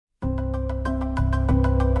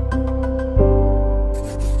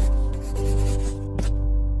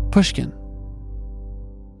Pushkin.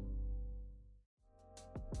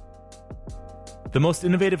 The most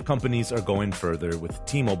innovative companies are going further with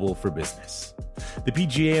T-Mobile for Business. The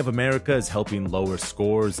PGA of America is helping lower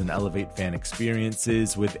scores and elevate fan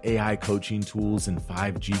experiences with AI coaching tools and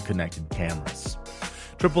 5G connected cameras.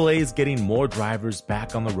 AAA is getting more drivers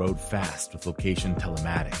back on the road fast with location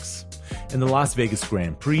telematics. And the Las Vegas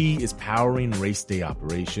Grand Prix is powering race day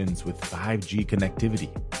operations with 5G connectivity,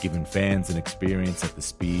 giving fans an experience at the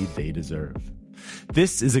speed they deserve.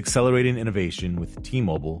 This is accelerating innovation with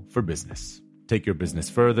T-Mobile for Business. Take your business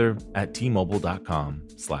further at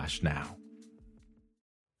T-Mobile.com/now.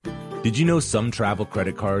 Did you know some travel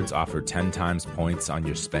credit cards offer 10 times points on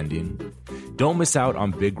your spending? Don't miss out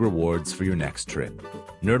on big rewards for your next trip.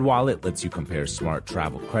 NerdWallet lets you compare smart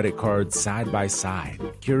travel credit cards side by side,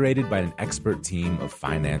 curated by an expert team of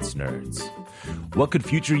finance nerds. What could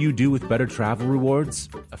future you do with better travel rewards?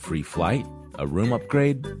 A free flight? A room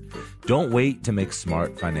upgrade? Don't wait to make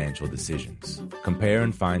smart financial decisions. Compare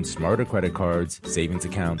and find smarter credit cards, savings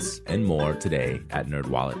accounts, and more today at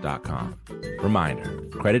nerdwallet.com. Reminder,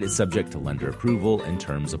 credit is subject to lender approval and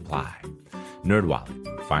terms apply.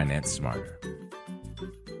 NerdWallet, finance smarter.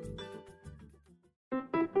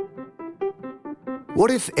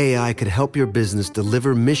 What if AI could help your business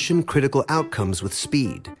deliver mission-critical outcomes with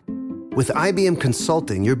speed? With IBM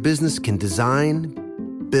Consulting, your business can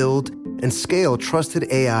design, build, and scale trusted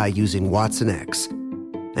AI using Watson X,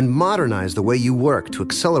 and modernize the way you work to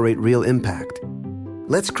accelerate real impact.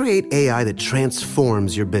 Let's create AI that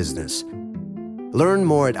transforms your business. Learn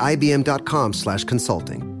more at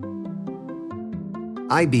ibm.com/consulting.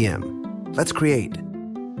 IBM. Let's create.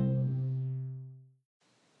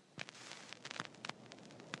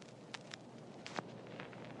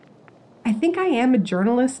 I think I am a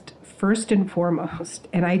journalist first and foremost,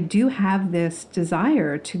 and I do have this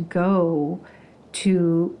desire to go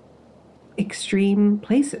to extreme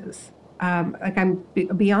places.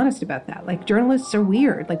 Be honest about that. Like, journalists are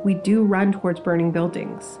weird. Like, we do run towards burning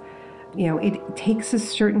buildings. You know, it takes a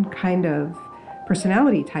certain kind of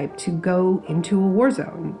personality type to go into a war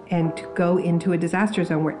zone and to go into a disaster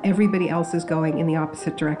zone where everybody else is going in the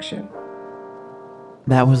opposite direction.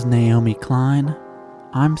 That was Naomi Klein.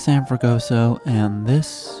 I'm Sam Fragoso, and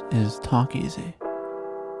this is Talk Easy.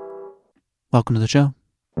 Welcome to the show.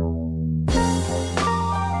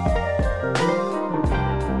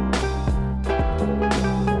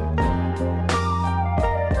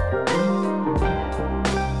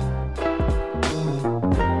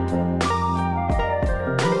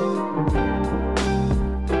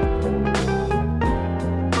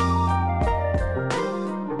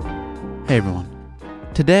 Hey everyone.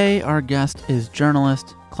 Today, our guest is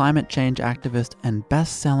journalist, climate change activist, and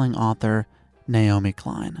best-selling author Naomi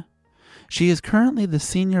Klein. She is currently the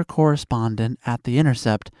senior correspondent at The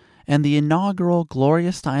Intercept and the inaugural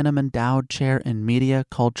Gloria Steinem Endowed Chair in Media,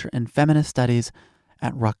 Culture, and Feminist Studies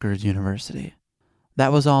at Rutgers University.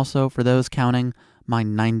 That was also, for those counting, my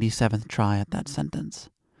 97th try at that sentence.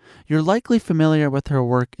 You're likely familiar with her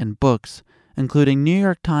work in books, including New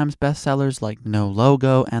York Times bestsellers like No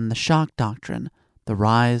Logo and The Shock Doctrine, The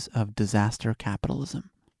Rise of Disaster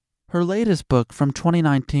Capitalism. Her latest book from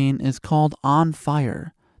 2019 is called On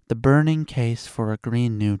Fire, The Burning Case for a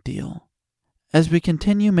Green New Deal. As we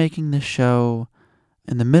continue making this show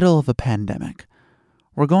in the middle of a pandemic,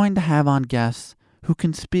 we're going to have on guests who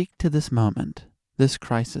can speak to this moment, this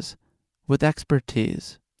crisis, with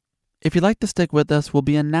expertise. If you'd like to stick with us, we'll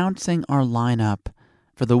be announcing our lineup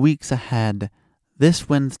for the weeks ahead this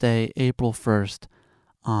Wednesday, April 1st,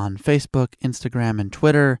 on Facebook, Instagram, and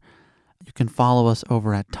Twitter. You can follow us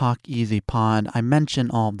over at Talk Easy Pod. I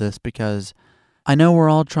mention all of this because I know we're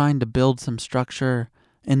all trying to build some structure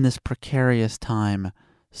in this precarious time.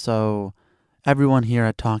 So everyone here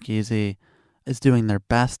at Talk Easy is doing their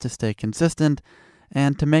best to stay consistent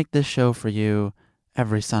and to make this show for you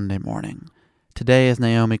every Sunday morning. Today is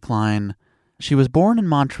Naomi Klein. She was born in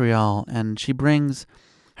Montreal, and she brings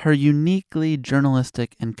her uniquely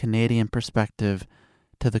journalistic and Canadian perspective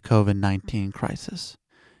to the COVID-19 crisis.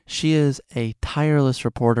 She is a tireless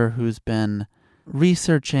reporter who's been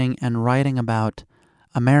researching and writing about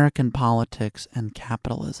American politics and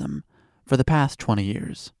capitalism for the past 20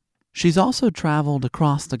 years. She's also traveled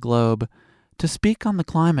across the globe to speak on the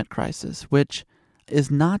climate crisis, which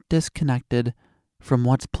is not disconnected from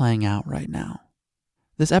what's playing out right now.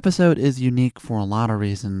 This episode is unique for a lot of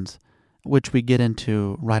reasons, which we get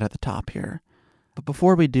into right at the top here. But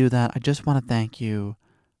before we do that, I just want to thank you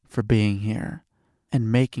for being here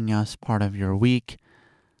and making us part of your week.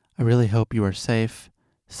 I really hope you are safe,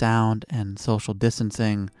 sound, and social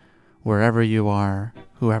distancing wherever you are,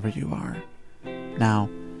 whoever you are. Now,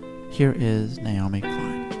 Here is Naomi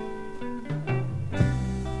Klein.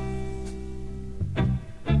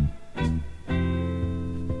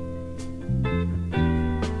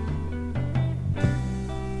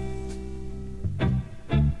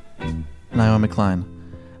 Naomi Klein,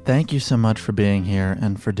 thank you so much for being here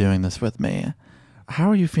and for doing this with me. How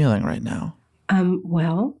are you feeling right now?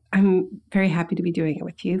 Well, I'm very happy to be doing it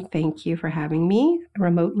with you. Thank you for having me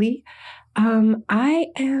remotely. I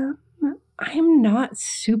am not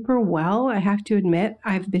super well, I have to admit.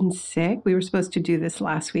 I've been sick. We were supposed to do this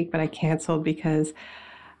last week, but I canceled because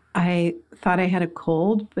I thought I had a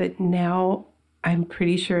cold, but now I'm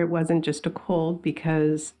pretty sure it wasn't just a cold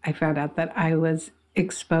because I found out that I was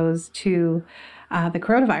exposed to the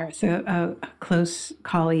coronavirus. A close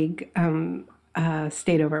colleague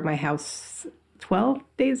stayed over at my house 12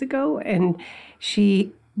 days ago, and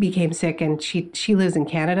she became sick, and she lives in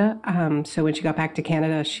Canada. So when she got back to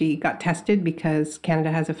Canada, she got tested because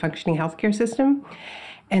Canada has a functioning healthcare system.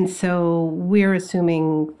 And so we're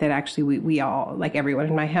assuming that actually we all, like everyone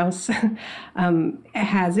in my house,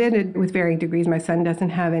 has it with varying degrees. My son doesn't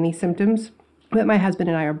have any symptoms, but my husband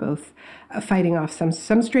and I are both fighting off some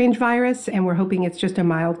strange virus, and we're hoping it's just a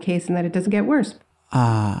mild case and that it doesn't get worse.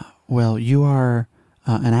 Well, you are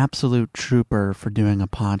an absolute trooper for doing a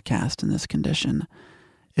podcast in this condition.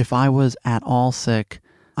 If I was at all sick,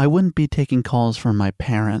 I wouldn't be taking calls from my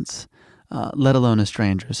parents, let alone a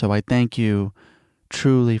stranger. So I thank you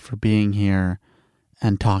truly for being here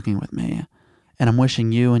and talking with me. And I'm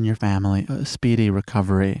wishing you and your family a speedy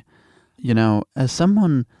recovery. You know, as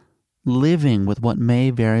someone living with what may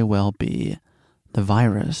very well be the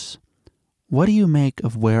virus, what do you make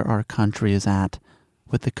of where our country is at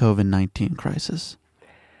with the COVID-19 crisis?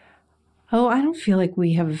 Oh, I don't feel like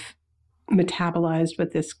we have metabolized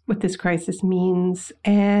what this crisis means,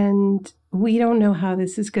 and we don't know how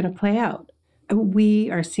this is going to play out. We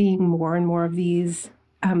are seeing more and more of these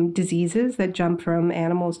diseases that jump from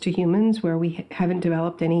animals to humans where we haven't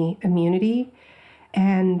developed any immunity,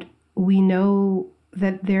 and we know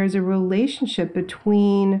that there's a relationship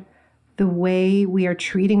between the way we are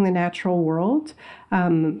treating the natural world,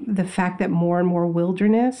 the fact that more and more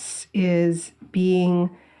wilderness is being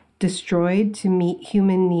destroyed to meet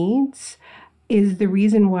human needs, is the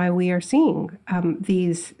reason why we are seeing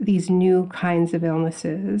these new kinds of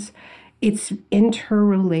illnesses. It's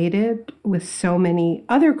interrelated with so many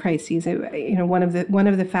other crises. You know, one of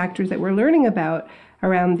the factors that we're learning about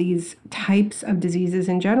around these types of diseases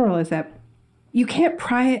in general is that you can't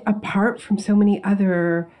pry it apart from so many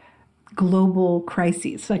other global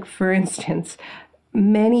crises. Like, for instance,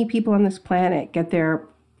 many people on this planet get their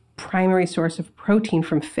primary source of protein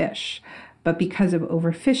from fish, but because of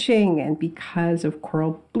overfishing and because of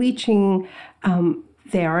coral bleaching,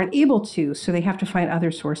 they aren't able to, so they have to find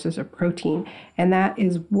other sources of protein. And that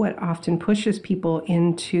is what often pushes people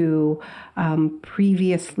into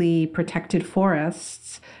previously protected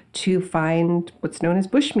forests to find what's known as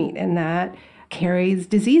bushmeat, and that carries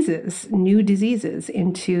diseases, new diseases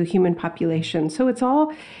into human populations. So it's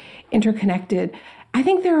all interconnected. I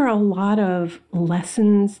think there are a lot of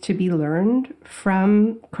lessons to be learned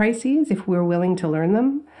from crises if we're willing to learn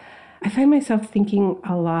them. I find myself thinking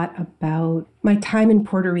a lot about my time in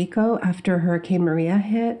Puerto Rico after Hurricane Maria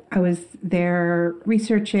hit. I was there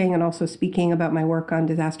researching and also speaking about my work on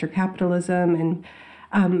disaster capitalism, and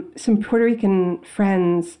some Puerto Rican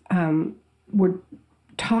friends would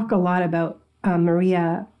talk a lot about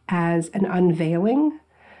Maria as an unveiling,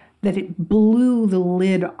 that it blew the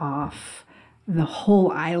lid off the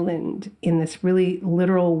whole island in this really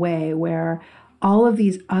literal way, where all of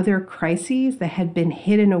these other crises that had been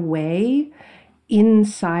hidden away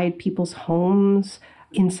inside people's homes,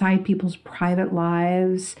 inside people's private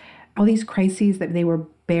lives, all these crises that they were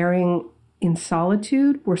bearing in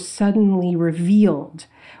solitude were suddenly revealed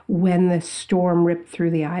when the storm ripped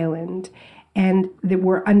through the island. And they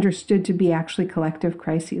were understood to be actually collective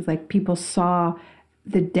crises. Like, people saw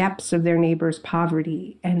the depths of their neighbors'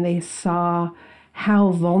 poverty, and they saw how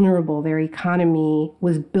vulnerable their economy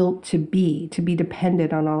was built to be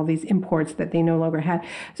dependent on all these imports that they no longer had.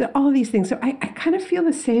 So all of these things. So I kind of feel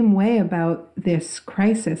the same way about this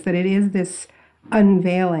crisis, that it is this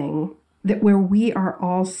unveiling, that where we are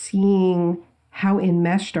all seeing how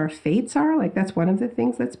enmeshed our fates are. Like, that's one of the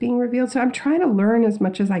things that's being revealed. So I'm trying to learn as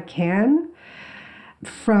much as I can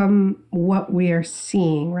from what we are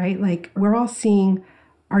seeing, right? Like, we're all seeing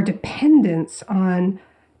our dependence on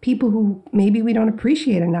people who maybe we don't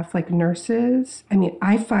appreciate enough, like nurses. I mean,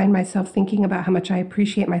 I find myself thinking about how much I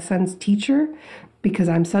appreciate my son's teacher because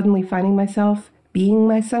I'm suddenly finding myself being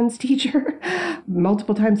my son's teacher.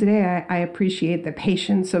 multiple times a day, I appreciate the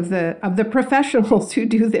patience of the professionals who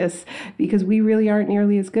do this, because we really aren't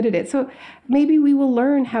nearly as good at it. So maybe we will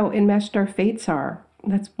learn how enmeshed our fates are.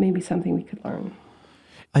 That's maybe something we could learn.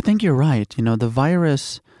 I think you're right. The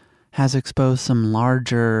virus has exposed some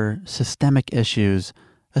larger systemic issues,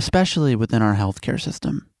 especially within our healthcare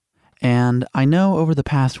system. And I know over the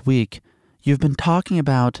past week, you've been talking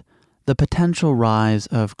about the potential rise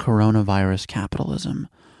of coronavirus capitalism,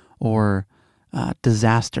 or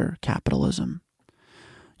disaster capitalism.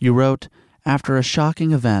 You wrote, after a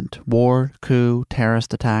shocking event, war, coup,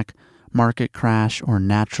 terrorist attack, market crash, or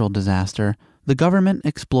natural disaster, the government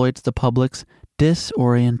exploits the public's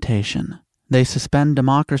disorientation. They suspend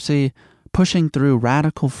democracy, pushing through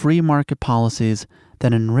radical free market policies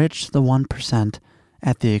that enrich the 1%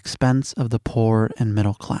 at the expense of the poor and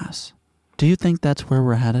middle class. Do you think that's where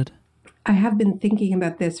we're headed? I have been thinking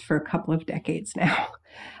about this for a couple of decades now.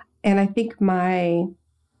 And I think my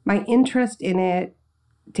interest in it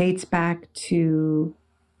dates back to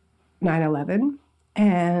 9/11,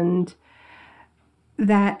 and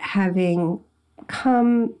that having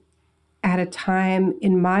come at a time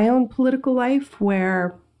in my own political life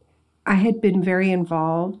where I had been very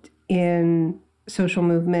involved in social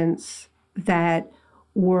movements that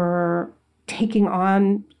were taking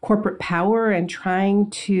on corporate power and trying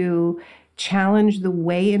to challenge the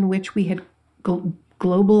way in which we had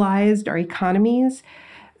globalized our economies,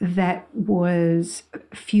 that was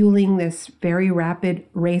fueling this very rapid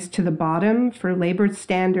race to the bottom for labor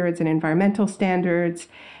standards and environmental standards.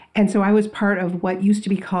 And so I was part of what used to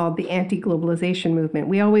be called the anti-globalization movement.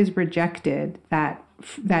 We always rejected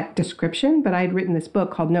that description, but I had written this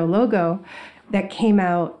book called No Logo that came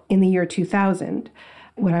out in the year 2000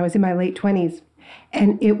 when I was in my late 20s.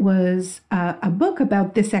 And it was a book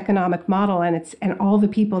about this economic model and all the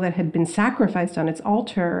people that had been sacrificed on its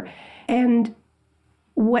altar. And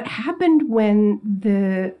what happened when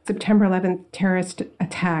the September 11th terrorist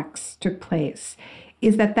attacks took place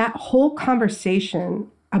is that whole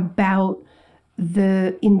conversation about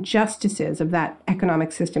the injustices of that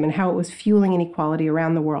economic system and how it was fueling inequality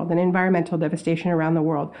around the world and environmental devastation around the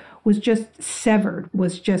world was just severed,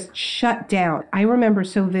 was just shut down. I remember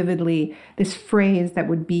so vividly this phrase that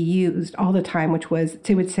would be used all the time, which was,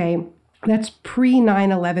 they would say, that's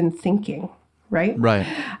pre-9/11 thinking, right? Right.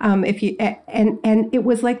 And it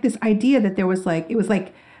was like this idea that there was it was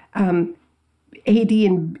like AD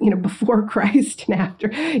and, before Christ and after,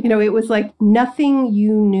 it was like nothing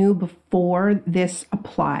you knew before this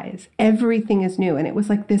applies. Everything is new. And it was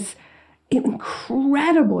like this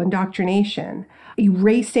incredible indoctrination,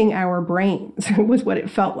 erasing our brains was what it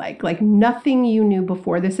felt like. Like nothing you knew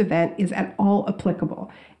before this event is at all applicable.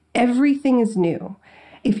 Everything is new.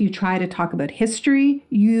 If you try to talk about history,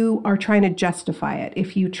 you are trying to justify it.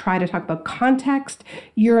 If you try to talk about context,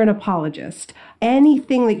 you're an apologist.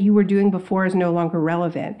 Anything that you were doing before is no longer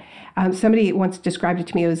relevant. Somebody once described it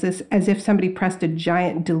to me as if somebody pressed a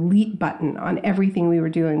giant delete button on everything we were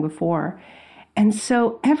doing before. And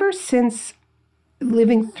so ever since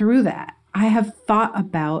living through that, I have thought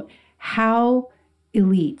about how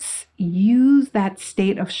elites use that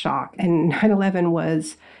state of shock. And 9/11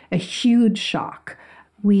 was a huge shock.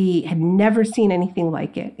 We had never seen anything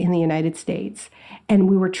like it in the United States. And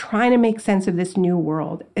we were trying to make sense of this new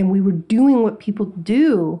world. And we were doing what people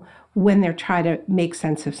do when they're trying to make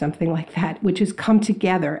sense of something like that, which is come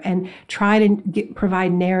together and try to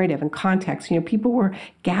provide narrative and context. People were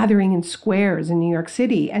gathering in squares in New York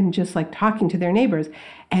City and just talking to their neighbors.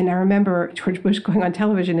 And I remember George Bush going on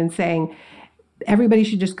television and saying, everybody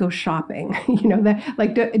should just go shopping,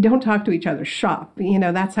 don't talk to each other, shop.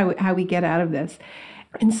 That's how we get out of this.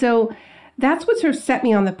 And so that's what sort of set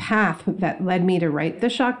me on the path that led me to write the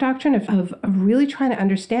shock doctrine of really trying to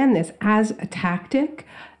understand this as a tactic,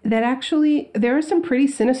 that actually there are some pretty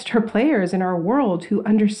sinister players in our world who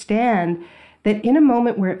understand that in a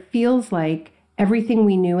moment where it feels like everything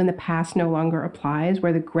we knew in the past no longer applies,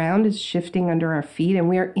 where the ground is shifting under our feet, and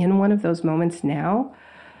we are in one of those moments now,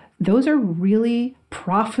 those are really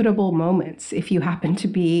profitable moments if you happen to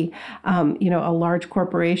be, a large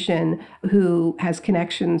corporation who has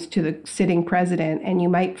connections to the sitting president, and you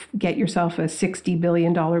might get yourself a $60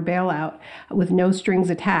 billion bailout with no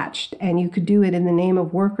strings attached. And you could do it in the name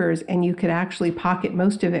of workers, and you could actually pocket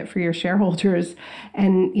most of it for your shareholders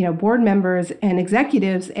and, board members and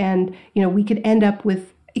executives. And, we could end up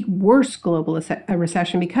with a worse global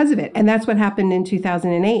recession because of it. And that's what happened in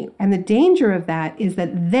 2008. And the danger of that is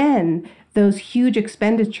that then those huge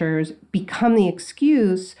expenditures become the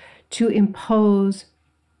excuse to impose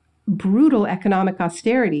brutal economic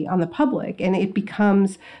austerity on the public. And it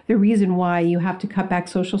becomes the reason why you have to cut back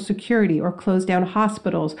Social Security or close down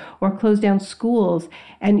hospitals or close down schools.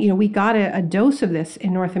 And, we got a dose of this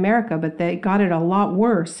in North America, but they got it a lot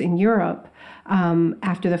worse in Europe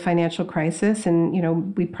after the financial crisis.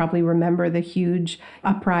 And, we probably remember the huge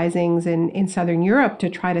uprisings in Southern Europe to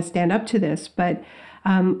try to stand up to this. But,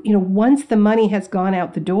 once the money has gone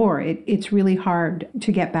out the door, it's really hard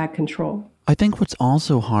to get back control. I think what's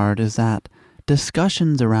also hard is that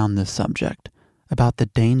discussions around this subject, about the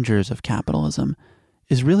dangers of capitalism,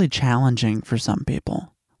 is really challenging for some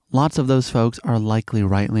people. Lots of those folks are likely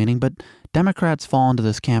right-leaning, but Democrats fall into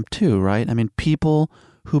this camp too, right? I mean, people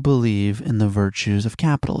who believe in the virtues of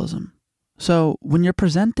capitalism. So when you're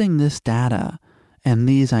presenting this data and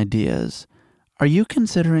these ideas, are you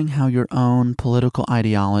considering how your own political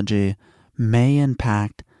ideology may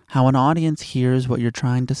impact how an audience hears what you're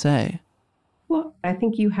trying to say? Well, I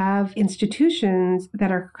think you have institutions that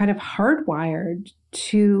are kind of hardwired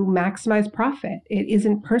to maximize profit. It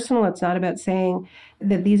isn't personal. It's not about saying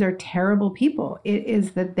that these are terrible people. It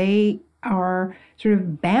is that they are sort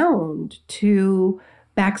of bound to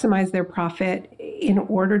maximize their profit in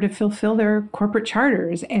order to fulfill their corporate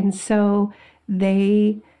charters. And so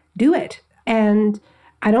they do it. And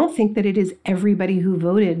I don't think that it is everybody who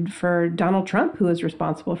voted for Donald Trump who is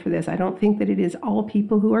responsible for this. I don't think that it is all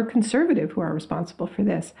people who are conservative who are responsible for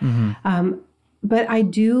this. Mm-hmm. But I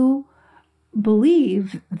do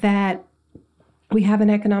believe that we have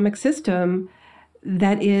an economic system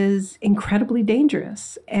that is incredibly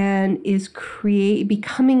dangerous and is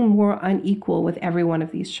becoming more unequal with every one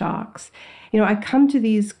of these shocks. I come to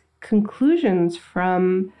these conclusions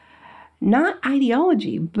from not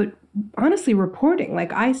ideology, but honestly reporting.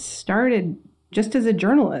 Like, I started just as a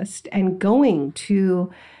journalist and going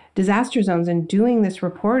to disaster zones and doing this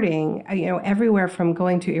reporting, everywhere from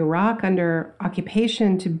going to Iraq under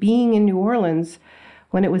occupation to being in New Orleans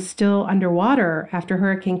when it was still underwater after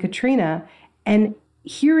Hurricane Katrina, and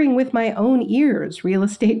hearing with my own ears real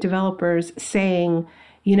estate developers saying,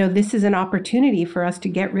 this is an opportunity for us to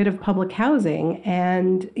get rid of public housing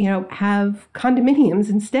and, have condominiums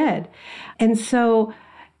instead. And so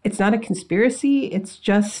it's not a conspiracy. It's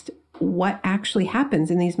just what actually happens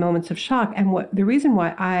in these moments of shock. And the reason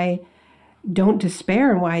why I don't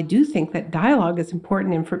despair and why I do think that dialogue is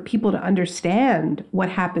important and for people to understand what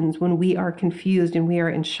happens when we are confused and we are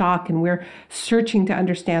in shock and we're searching to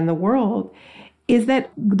understand the world is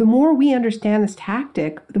that the more we understand this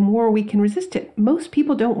tactic, the more we can resist it. Most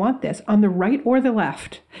people don't want this on the right or the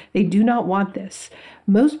left. They do not want this.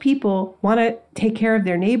 Most people want to take care of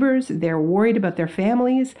their neighbors. They're worried about their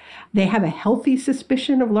families. They have a healthy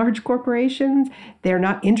suspicion of large corporations. They're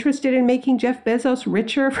not interested in making Jeff Bezos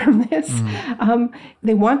richer from this.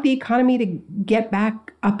 They want the economy to get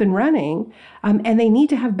back up and running. And they need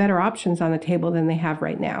to have better options on the table than they have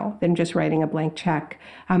right now, than just writing a blank check.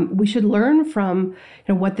 We should learn from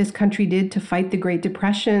what this country did to fight the Great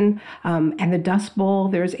Depression and the Dust Bowl.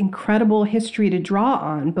 There's incredible history to draw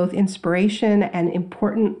on, both inspiration and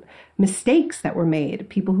important mistakes that were made,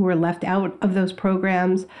 people who were left out of those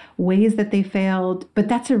programs, ways that they failed. But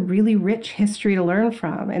that's a really rich history to learn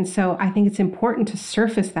from. And so I think it's important to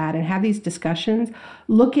surface that and have these discussions,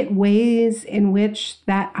 look at ways in which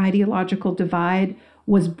that ideological divide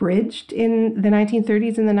was bridged in the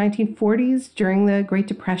 1930s and the 1940s during the Great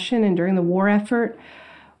Depression and during the war effort,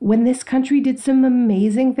 when this country did some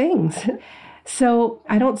amazing things. So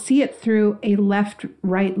I don't see it through a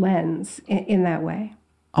left-right lens in that way.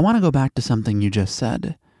 I want to go back to something you just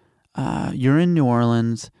said. You're in New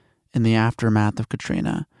Orleans in the aftermath of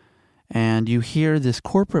Katrina, and you hear this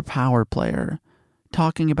corporate power player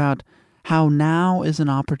talking about how now is an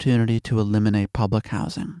opportunity to eliminate public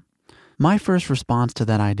housing. My first response to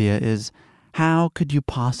that idea is, how could you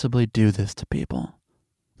possibly do this to people?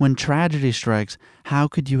 When tragedy strikes, how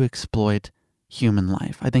could you exploit human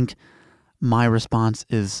life? I think my response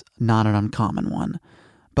is not an uncommon one.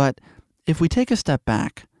 But if we take a step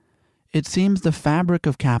back, it seems the fabric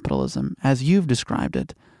of capitalism, as you've described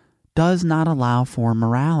it, does not allow for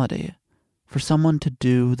morality, for someone to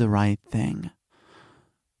do the right thing.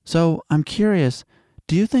 So I'm curious,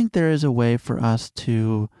 do you think there is a way for us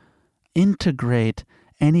to integrate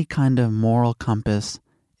any kind of moral compass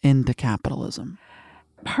into capitalism?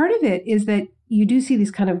 Part of it is that you do see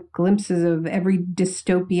these kind of glimpses of every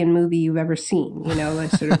dystopian movie you've ever seen,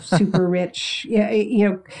 like sort of super rich,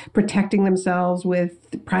 protecting themselves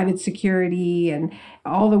with private security and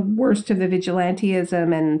all the worst of the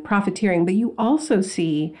vigilantism and profiteering. But you also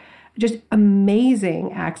see just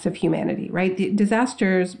amazing acts of humanity, right? The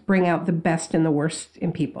disasters bring out the best and the worst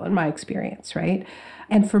in people, in my experience, right?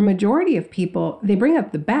 And for majority of people, they bring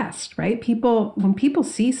out the best, right? When people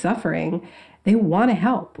see suffering, they want to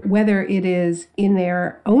help, whether it is in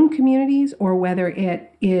their own communities or whether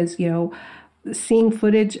it is, seeing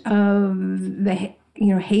footage of the,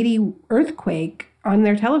 Haiti earthquake on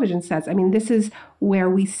their television sets. I mean, this is where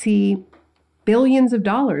we see billions of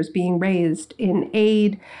dollars being raised in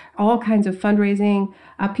aid, all kinds of fundraising.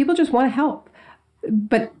 People just want to help.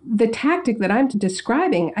 But the tactic that I'm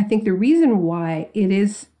describing, I think the reason why it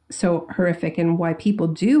is so horrific and why people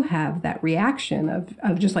do have that reaction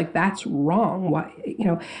of just like, that's wrong. Why,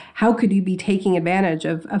 how could you be taking advantage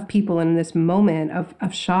of people in this moment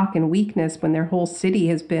of shock and weakness when their whole city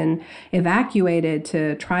has been evacuated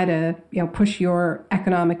to try to, push your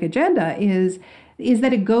economic agenda is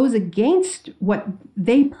that it goes against what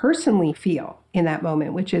they personally feel in that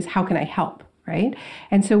moment, which is, how can I help, right?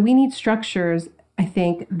 And so we need structures, I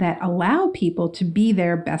think, that allow people to be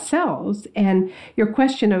their best selves. And your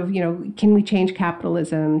question of, can we change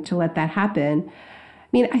capitalism to let that happen? I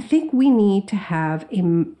mean, I think we need to have,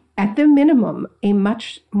 at the minimum, a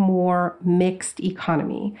much more mixed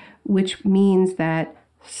economy, which means that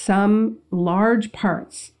some large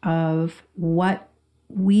parts of what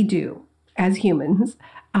we do as humans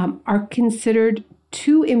are considered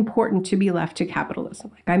too important to be left to capitalism.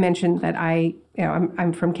 Like I mentioned that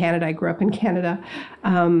I'm from Canada. I grew up in Canada.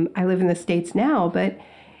 I live in the States now, but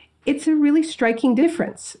it's a really striking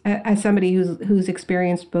difference as somebody who's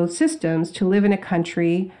experienced both systems to live in a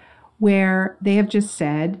country where they have just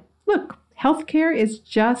said, look, healthcare is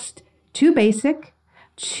just too basic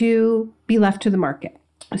to be left to the market.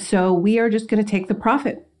 So we are just going to take the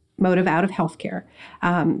profit motive out of healthcare.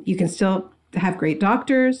 You can still have great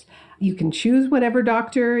doctors. You can choose whatever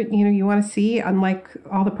doctor you want to see, unlike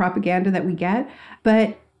all the propaganda that we get.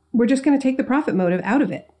 But we're just going to take the profit motive out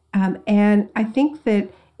of it. And I think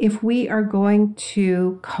that if we are going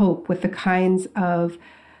to cope with the kinds of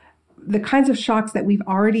shocks that we've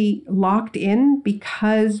already locked in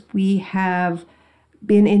because we have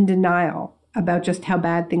been in denial about just how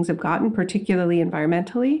bad things have gotten, particularly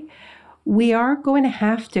environmentally, we are going to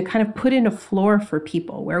have to kind of put in a floor for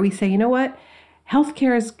people where we say, you know what,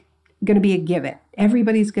 healthcare is going to be a given.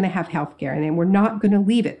 Everybody's going to have healthcare, and we're not going to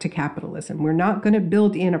leave it to capitalism. We're not going to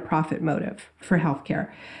build in a profit motive for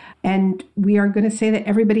healthcare. And we are going to say that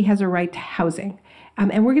everybody has a right to housing.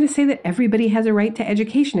 And we're going to say that everybody has a right to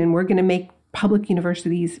education, and we're going to make public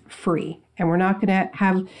universities free. And we're not going to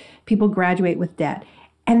have people graduate with debt.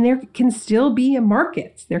 And there can still be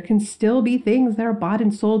markets. There can still be things that are bought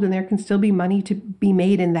and sold, and there can still be money to be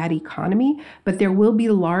made in that economy. But there will be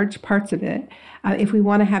large parts of it, if we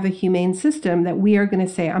want to have a humane system, that we are going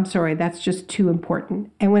to say, I'm sorry, that's just too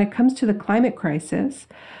important. And when it comes to the climate crisis,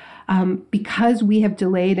 because we have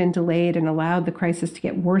delayed and allowed the crisis to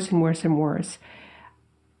get worse and worse and worse,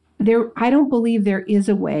 I don't believe there is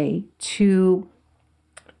a way to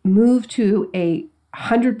move to a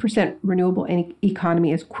 100% renewable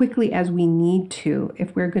economy as quickly as we need to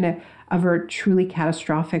if we're going to avert truly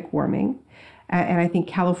catastrophic warming. And I think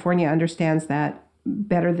California understands that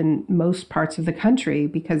better than most parts of the country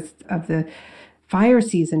because of the fire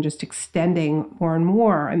season just extending more and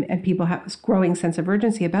more, and people have this growing sense of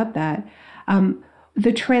urgency about that.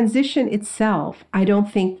 The transition itself, I don't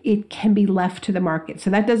think it can be left to the market. So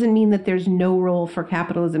that doesn't mean that there's no role for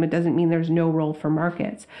capitalism. It doesn't mean there's no role for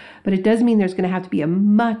markets. But it does mean there's going to have to be a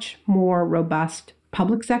much more robust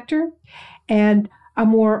public sector and a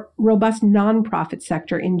more robust nonprofit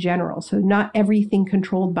sector in general. So not everything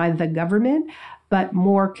controlled by the government, but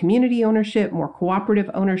more community ownership, more cooperative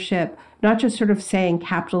ownership, not just sort of saying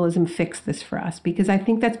capitalism fixed this for us, because I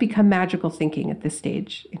think that's become magical thinking at this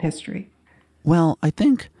stage in history. Well, I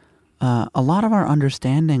think a lot of our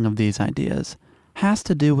understanding of these ideas has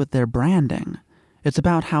to do with their branding. It's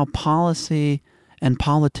about how policy and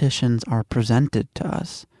politicians are presented to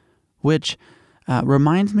us, which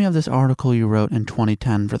reminds me of this article you wrote in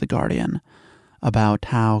 2010 for The Guardian about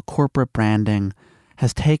how corporate branding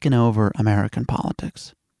has taken over American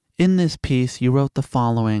politics. In this piece, you wrote the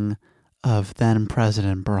following of then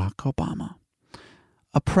President Barack Obama: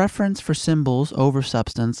 "A preference for symbols over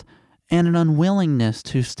substance and an unwillingness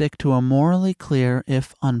to stick to a morally clear,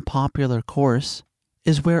 if unpopular, course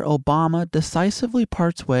is where Obama decisively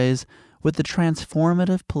parts ways with the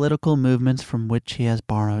transformative political movements from which he has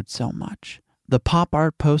borrowed so much. The pop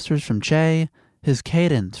art posters from Che, his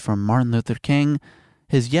cadence from Martin Luther King,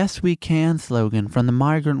 his Yes We Can slogan from the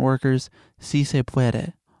migrant workers, Si Se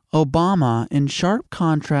Puede. Obama, in sharp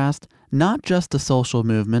contrast, not just to social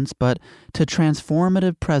movements, but to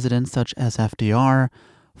transformative presidents such as FDR,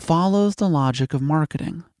 follows the logic of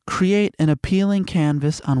marketing. Create an appealing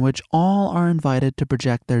canvas on which all are invited to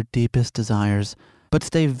project their deepest desires, but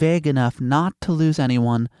stay vague enough not to lose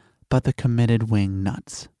anyone but the committed wing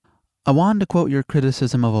nuts. I wanted to quote your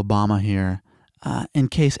criticism of Obama here, in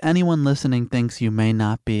case anyone listening thinks you may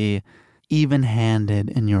not be even-handed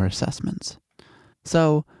in your assessments.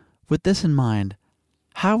 So, with this in mind,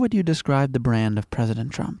 how would you describe the brand of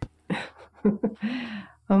President Trump?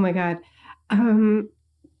 Oh my God.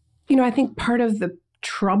 I think part of the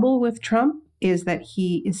trouble with Trump is that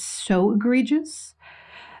he is so egregious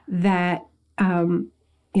that,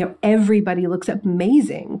 everybody looks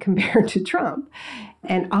amazing compared to Trump.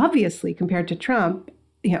 And obviously, compared to Trump,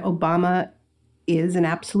 Obama is an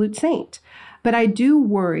absolute saint. But I do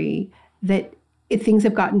worry that if things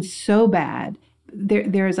have gotten so bad,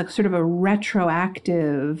 there is a sort of a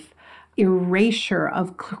retroactive erasure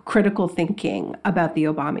of critical thinking about the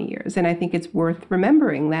Obama years. And I think it's worth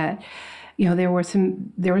remembering that, there were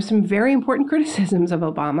some very important criticisms of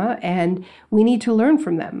Obama, and we need to learn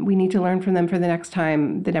from them. We need to learn from them for the next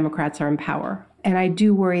time the Democrats are in power. And I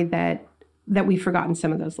do worry that we've forgotten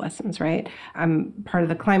some of those lessons, right? I'm part of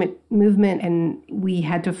the climate movement, and we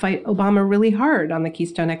had to fight Obama really hard on the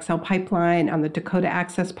Keystone XL pipeline, on the Dakota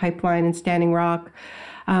Access Pipeline in Standing Rock.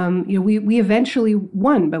 We eventually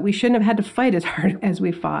won, but we shouldn't have had to fight as hard as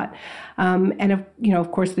we fought.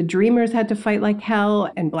 Of course, the Dreamers had to fight like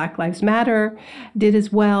hell, and Black Lives Matter did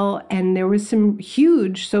as well. And there was some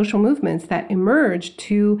huge social movements that emerged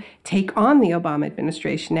to take on the Obama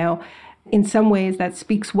administration. Now, in some ways, that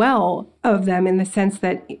speaks well of them in the sense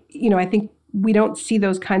that, I think we don't see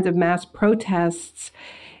those kinds of mass protests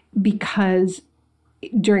because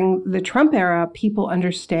during the Trump era, people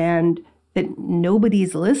understand that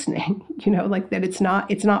nobody's listening, that it's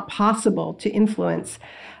not possible to influence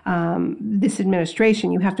this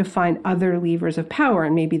administration. You have to find other levers of power,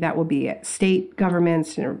 and maybe that will be at state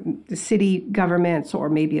governments or the city governments, or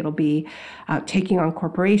maybe it'll be taking on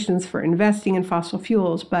corporations for investing in fossil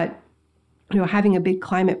fuels. But having a big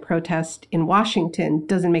climate protest in Washington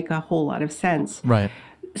doesn't make a whole lot of sense. Right.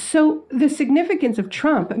 So the significance of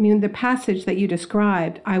Trump, the passage that you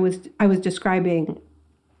described, I was describing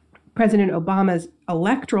President Obama's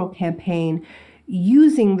electoral campaign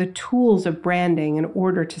using the tools of branding in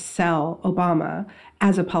order to sell Obama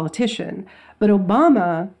as a politician. But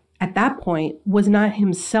Obama, at that point, was not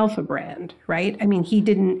himself a brand, right? He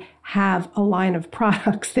didn't have a line of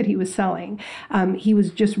products that he was selling. He was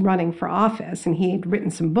just running for office, and he had written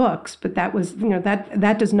some books, but that was,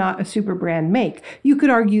 that does not a super brand make. You could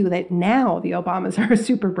argue that now the Obamas are a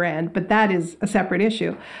super brand, but that is a separate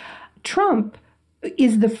issue. Trump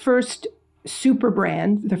is the first super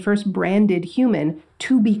brand, the first branded human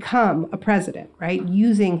to become a president, right?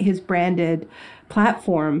 Using his branded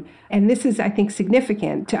platform. And this is, I think,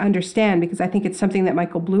 significant to understand, because I think it's something that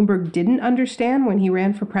Michael Bloomberg didn't understand when he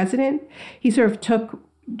ran for president. He sort of took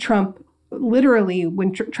Trump literally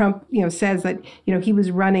when Trump, says that, he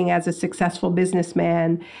was running as a successful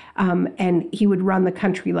businessman, and he would run the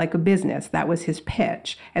country like a business. That was his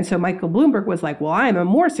pitch. And so Michael Bloomberg was like, well, I'm a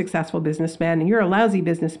more successful businessman and you're a lousy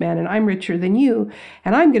businessman, and I'm richer than you,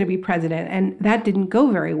 and I'm going to be president. And that didn't go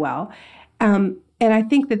very well. And I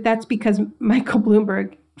think that that's because Michael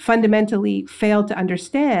Bloomberg fundamentally failed to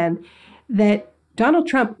understand that Donald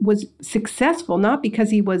Trump was successful not because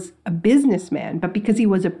he was a businessman, but because he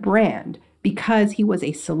was a brand, because he was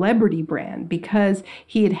a celebrity brand, because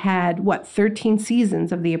he had 13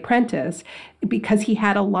 seasons of The Apprentice, because he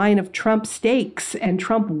had a line of Trump steaks and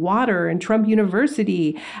Trump water and Trump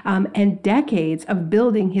University, and decades of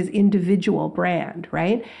building his individual brand,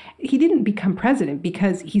 right? He didn't become president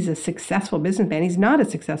because he's a successful businessman. He's not a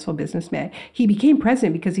successful businessman. He became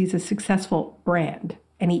president because he's a successful brand.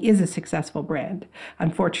 And he is a successful brand,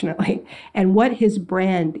 unfortunately. And what his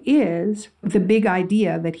brand is, the big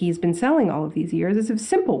idea that he's been selling all of these years, is a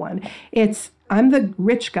simple one. It's, I'm the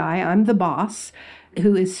rich guy, I'm the boss,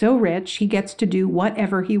 who is so rich, he gets to do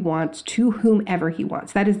whatever he wants to whomever he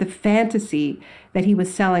wants. That is the fantasy that he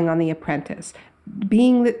was selling on The Apprentice.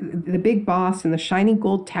 Being the big boss in the shiny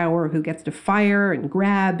gold tower who gets to fire and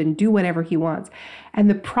grab and do whatever he wants. And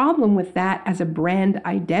the problem with that as a brand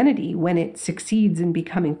identity when it succeeds in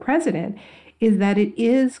becoming president is that it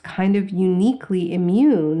is kind of uniquely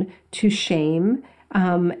immune to shame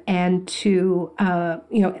and to,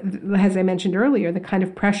 as I mentioned earlier, the kind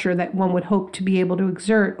of pressure that one would hope to be able to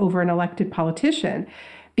exert over an elected politician,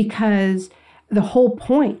 because the whole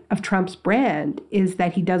point of Trump's brand is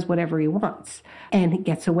that he does whatever he wants and he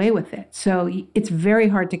gets away with it. So it's very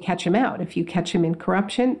hard to catch him out. If you catch him in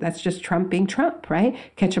corruption, that's just Trump being Trump, right?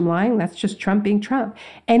 Catch him lying, that's just Trump being Trump.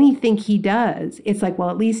 Anything he does, it's like, well,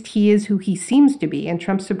 at least he is who he seems to be. And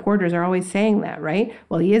Trump supporters are always saying that, right?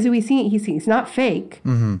 Well, he is who he's not fake.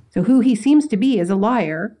 Mm-hmm. So who he seems to be is a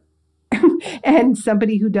liar and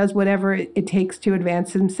somebody who does whatever it takes to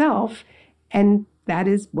advance himself. And that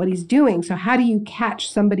is what he's doing. So how do you catch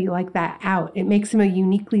somebody like that out? It makes him a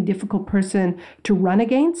uniquely difficult person to run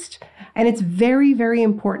against. And it's very, very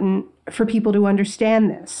important for people to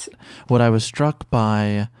understand this. What I was struck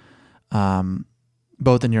by,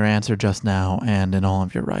 both in your answer just now and in all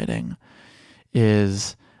of your writing,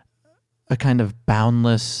 is a kind of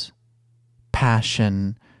boundless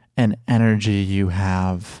passion and energy you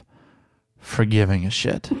have for giving a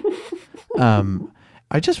shit.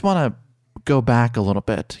 I just want to go back a little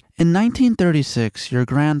bit. In 1936, your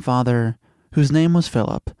grandfather, whose name was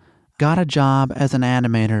Philip, got a job as an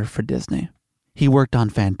animator for Disney. He worked on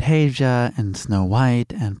Fantasia and Snow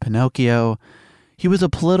White and Pinocchio. He was a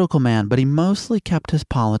political man, but he mostly kept his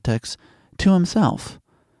politics to himself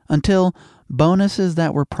until bonuses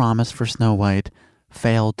that were promised for Snow White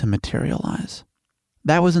failed to materialize.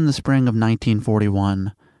 That was in the spring of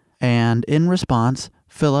 1941, and in response,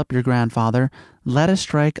 Philip, your grandfather, led a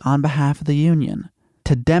strike on behalf of the Union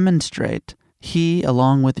to demonstrate he,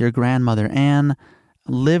 along with your grandmother Anne,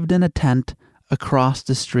 lived in a tent across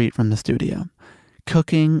the street from the studio,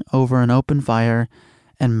 cooking over an open fire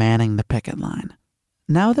and manning the picket line.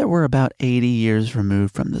 Now that we're about 80 years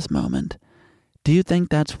removed from this moment, do you think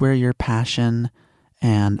that's where your passion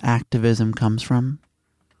and activism comes from?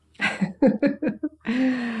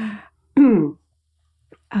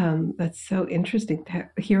 That's so interesting to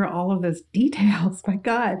hear all of those details. My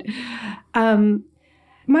God.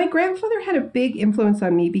 My grandfather had a big influence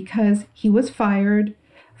on me because he was fired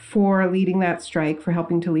for leading that strike, for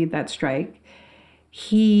helping to lead that strike.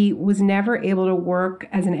 He was never able to work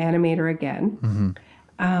as an animator again.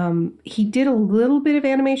 Mm-hmm. He did a little bit of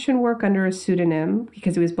animation work under a pseudonym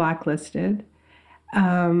because he was blacklisted.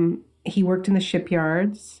 He worked in the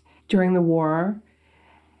shipyards during the war.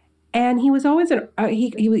 And he was always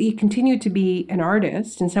he continued to be an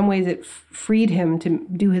artist. In some ways, it freed him to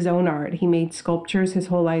do his own art. He made sculptures his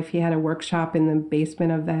whole life. He had a workshop in the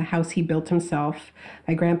basement of the house he built himself.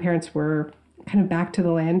 My grandparents were kind of back to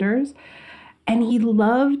the landers. And he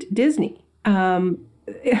loved Disney. I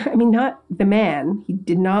mean, not the man. He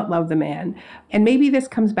did not love the man. And maybe this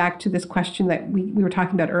comes back to this question that we were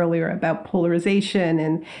talking about earlier about polarization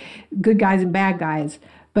and good guys and bad guys.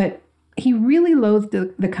 But he really loathed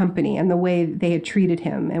the company and the way they had treated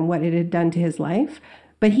him and what it had done to his life.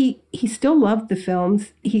 But he still loved the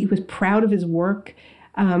films. He was proud of his work.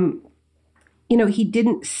 He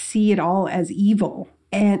didn't see it all as evil.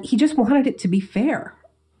 And he just wanted it to be fair.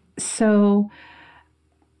 So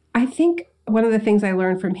I think one of the things I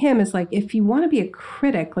learned from him is, like, if you want to be a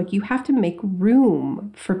critic, like, you have to make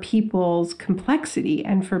room for people's complexity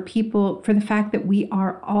and for the fact that we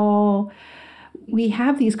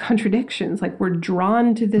have these contradictions. Like, we're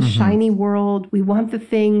drawn to this shiny world. We want the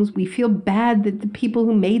things. We feel bad that the people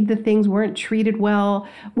who made the things weren't treated well.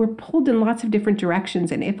 We're pulled in lots of different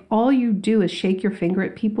directions. And if all you do is shake your finger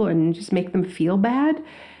at people and just make them feel bad,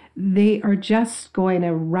 they are just going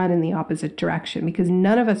to run in the opposite direction, because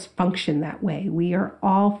none of us function that way. We are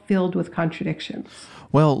all filled with contradictions.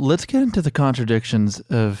 Well, let's get into the contradictions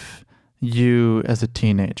of you as a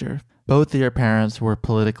teenager. Both of your parents were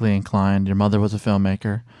politically inclined. Your mother was a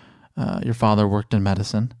filmmaker. Your father worked in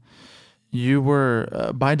medicine. You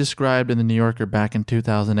were, by described in the New Yorker back in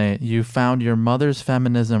 2008, you found your mother's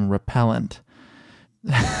feminism repellent.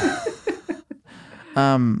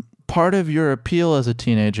 Part of your appeal as a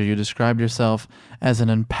teenager, you described yourself as an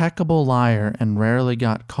impeccable liar and rarely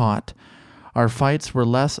got caught. Our fights were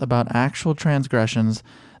less about actual transgressions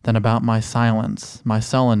than about my silence, my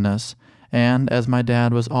sullenness, and, as my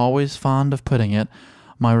dad was always fond of putting it,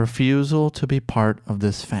 my refusal to be part of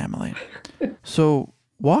this family. So,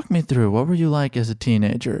 walk me through, what were you like as a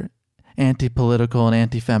teenager? Anti-political and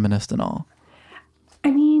anti-feminist and all.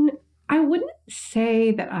 I mean, I wouldn't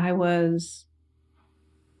say that I was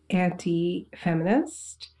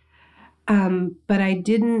anti-feminist, but I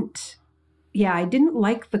didn't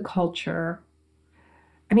like the culture.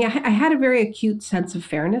 I mean, I had a very acute sense of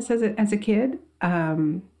fairness as a kid.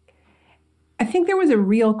 I think there was a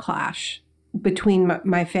real clash between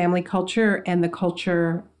my family culture and the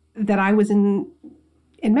culture that I was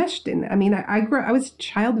enmeshed in. I mean, I was a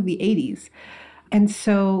child of the 80s. And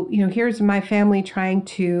so, here's my family trying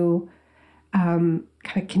to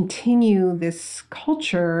kind of continue this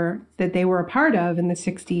culture that they were a part of in the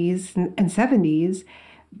 60s and 70s.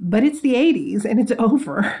 But it's the 80s and it's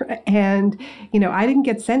over. And, I didn't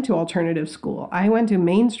get sent to alternative school. I went to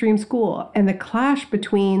mainstream school. And the clash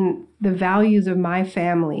between the values of my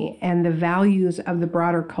family and the values of the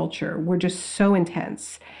broader culture were just so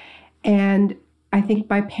intense. And I think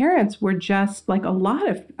my parents were just like a lot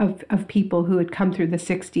of people who had come through the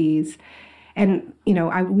 60s. And,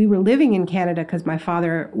 we were living in Canada because my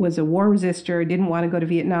father was a war resister, didn't want to go to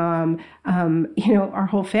Vietnam. Our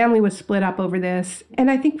whole family was split up over this.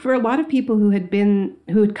 And I think for a lot of people who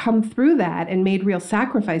had come through that and made real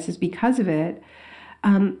sacrifices because of it,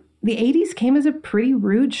 the 80s came as a pretty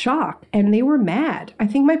rude shock and they were mad. I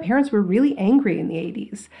think my parents were really angry in the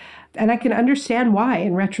 80s. And I can understand why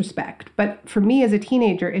in retrospect. But for me as a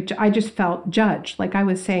teenager, I just felt judged, like I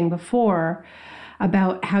was saying before,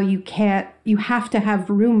 about how you have to have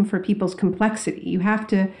room for people's complexity. You have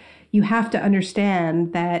to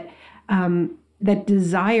understand that that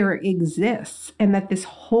desire exists and that this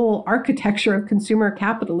whole architecture of consumer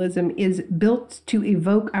capitalism is built to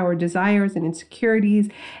evoke our desires and insecurities,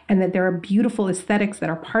 and that there are beautiful aesthetics that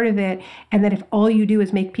are part of it, and that if all you do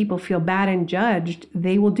is make people feel bad and judged,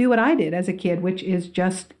 they will do what I did as a kid, which is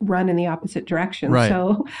just run in the opposite direction. Right.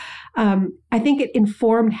 So I think it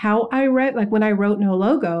informed how I write. Like when I wrote No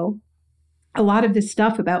Logo, a lot of this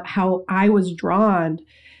stuff about how I was drawn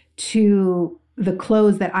to the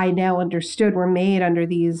clothes that I now understood were made under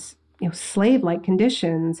these, slave-like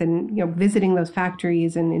conditions, and, visiting those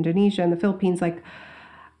factories in Indonesia and the Philippines, like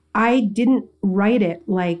I didn't write it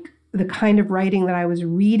like the kind of writing that I was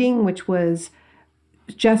reading, which was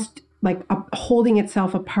just like holding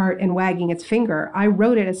itself apart and wagging its finger. I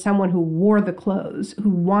wrote it as someone who wore the clothes, who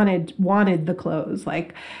wanted the clothes.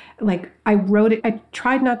 Like I wrote it, I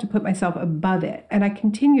tried not to put myself above it. And I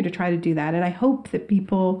continue to try to do that. And I hope that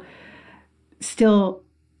people still,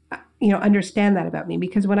 understand that about me,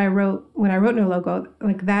 because when I wrote No Logo,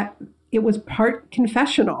 like that, it was part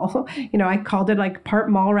confessional. I called it like part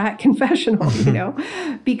Mallrat confessional,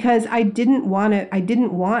 because I didn't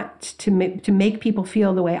want to make people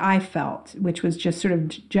feel the way I felt, which was just sort of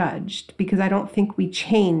judged, because I don't think we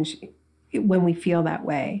change when we feel that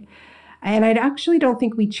way. And I actually don't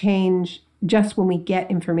think we change just when we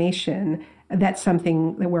get information that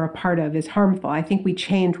something that we're a part of is harmful. I think we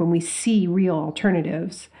change when we see real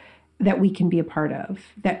alternatives that we can be a part of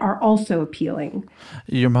that are also appealing.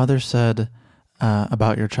 Your mother said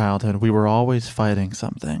about your childhood, we were always fighting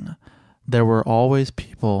something. There were always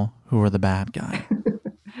people who were the bad guy.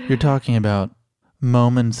 You're talking about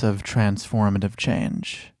moments of transformative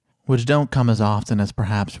change, which don't come as often as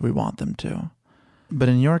perhaps we want them to. But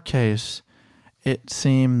in your case, it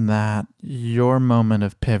seemed that your moment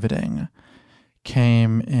of pivoting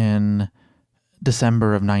came in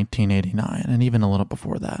December of 1989, and even a little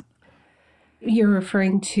before that. You're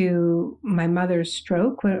referring to my mother's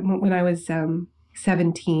stroke. When I was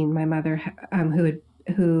 17, my mother,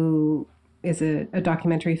 who is a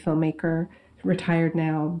documentary filmmaker, retired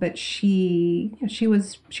now, but she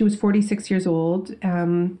was 46 years old,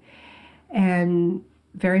 and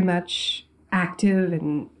very much active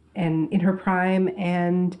and in her prime,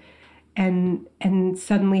 and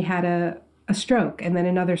suddenly had a stroke, and then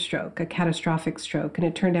another stroke, a catastrophic stroke. And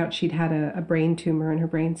it turned out she'd had a brain tumor in her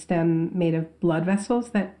brainstem made of blood vessels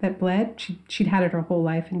that bled. She'd had it her whole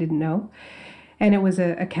life and didn't know. And it was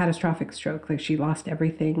a catastrophic stroke. Like she lost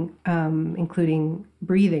everything, including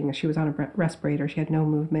breathing. She was on a respirator. She had no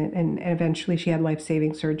movement. And eventually she had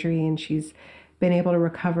life-saving surgery, and she's been able to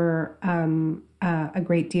recover a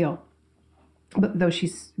great deal, but though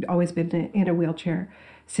she's always been in a wheelchair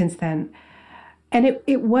since then. And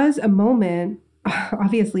it was a moment,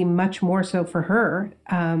 obviously much more so for her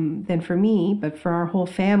than for me, but for our whole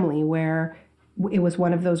family, where it was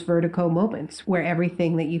one of those vertigo moments where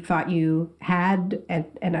everything that you thought you had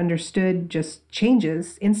and understood just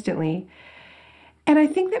changes instantly. And I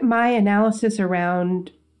think that my analysis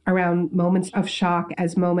around moments of shock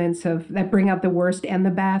as moments that bring out the worst and the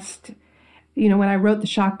best, when I wrote The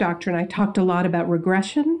Shock Doctrine, I talked a lot about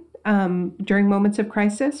regression during moments of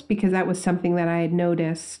crisis, because that was something that I had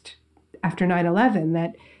noticed after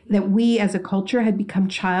 9/11, that we as a culture had become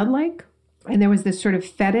childlike, and there was this sort of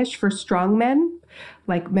fetish for strong men.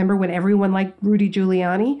 Like, remember when everyone liked Rudy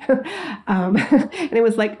Giuliani? And it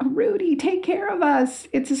was like, Rudy, take care of us.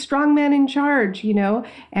 It's a strong man in charge,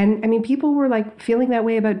 And I mean, people were like feeling that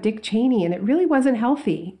way about Dick Cheney, and it really wasn't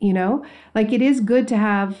healthy, Like, it is good to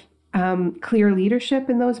have clear leadership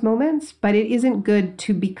in those moments, but it isn't good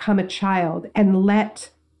to become a child and let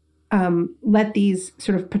these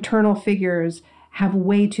sort of paternal figures have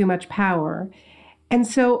way too much power. And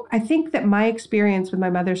so I think that my experience with my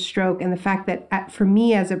mother's stroke and the fact that for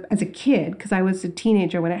me as a kid, because I was a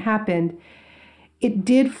teenager when it happened, it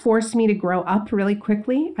did force me to grow up really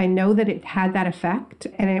quickly. I know that it had that effect,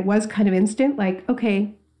 and it was kind of instant, like,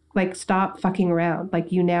 okay, like, stop fucking around.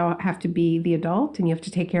 Like, you now have to be the adult and you have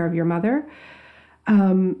to take care of your mother.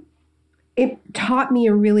 It taught me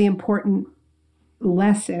a really important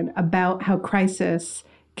lesson about how crisis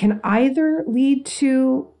can either lead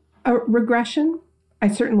to a regression. I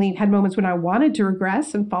certainly had moments when I wanted to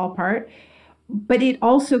regress and fall apart, but it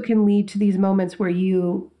also can lead to these moments where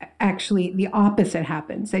you actually, the opposite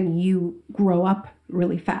happens and you grow up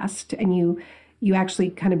really fast and you actually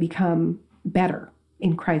kind of become better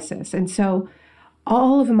in crisis. And so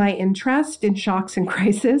all of my interest in shocks and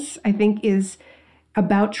crisis, I think, is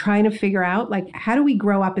about trying to figure out, like, how do we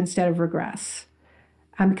grow up instead of regress?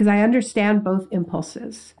 Because I understand both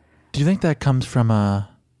impulses. Do you think that comes from a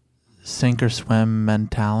sink or swim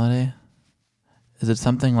mentality? Is it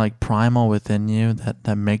something like primal within you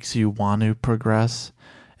that makes you want to progress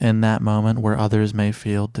in that moment where others may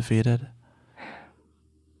feel defeated?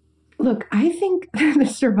 Look, I think the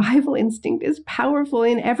survival instinct is powerful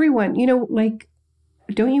in everyone. You know, like,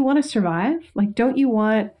 don't you want to survive? Like, don't you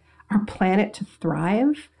want our planet to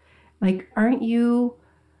thrive? Like, aren't you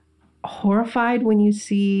horrified when you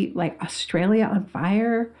see, like, Australia on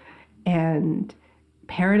fire and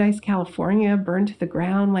Paradise, California burned to the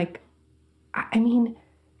ground? Like, I mean,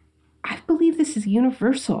 I believe this is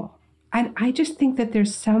universal. I just think that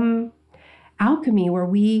there's some alchemy where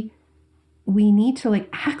we need to, like,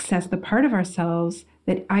 access the part of ourselves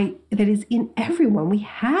that is in everyone. We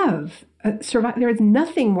have there is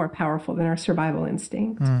nothing more powerful than our survival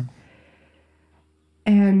instinct.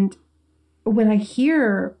 And when I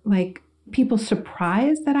hear, like, people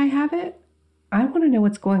surprised that I have it, I want to know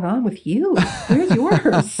what's going on with you. Where's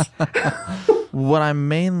yours? What I'm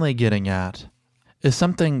mainly getting at is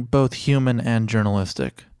something both human and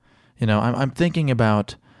journalistic. You know, I'm thinking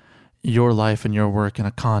about your life and your work in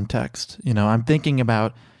a context. You know, I'm thinking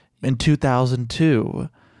about in 2002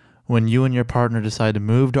 when you and your partner decided to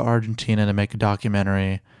move to Argentina to make a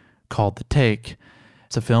documentary called The Take.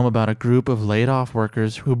 It's a film about a group of laid-off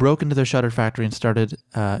workers who broke into their shutter factory and started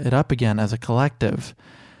it up again as a collective.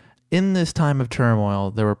 In this time of turmoil,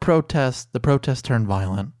 there were protests. The protests turned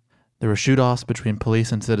violent. There were shoot-offs between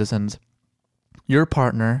police and citizens. Your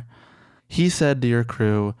partner, he said to your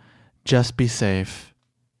crew, "Just be safe.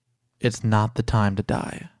 It's not the time to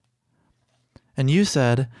die." And you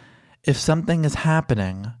said, if something is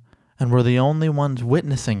happening and we're the only ones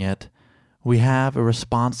witnessing it, we have a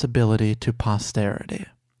responsibility to posterity.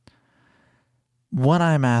 What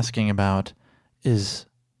I'm asking about is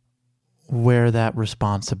where that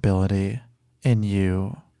responsibility in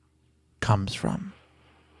you comes from.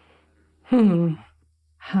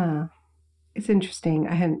 It's interesting.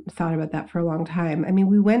 I hadn't thought about that for a long time. I mean,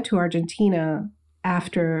 we went to Argentina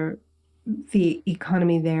after the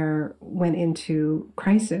economy there went into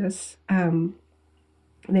crisis.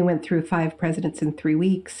 They went through 5 presidents in 3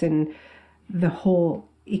 weeks, and the whole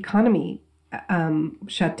economy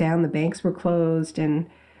shut down. The banks were closed, and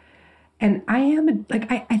I am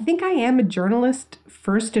I think I am a journalist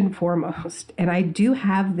first and foremost, and I do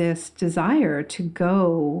have this desire to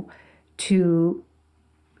go to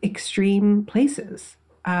extreme places.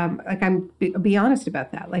 Be honest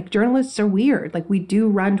about that. Like, journalists are weird. Like, we do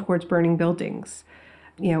run towards burning buildings.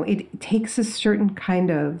 You know, it takes a certain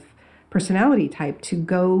kind of personality type to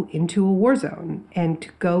go into a war zone and to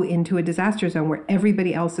go into a disaster zone where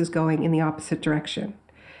everybody else is going in the opposite direction.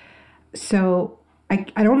 So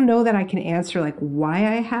I don't know that I can answer, like, why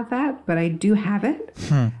I have that, but I do have it.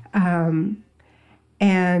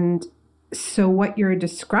 And so what you're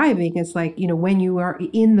describing is, like, you know, when you are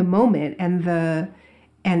in the moment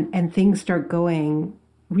and things start going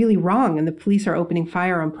really wrong and the police are opening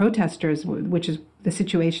fire on protesters, which is the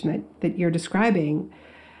situation that you're describing,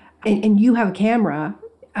 and you have a camera,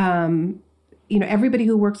 you know, everybody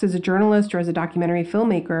who works as a journalist or as a documentary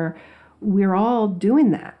filmmaker, we're all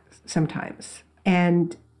doing that sometimes.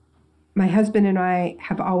 And my husband and I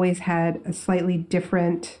have always had a slightly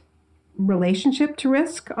different relationship to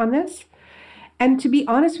risk on this. And to be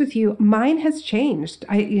honest with you, mine has changed.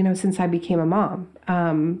 Since I became a mom.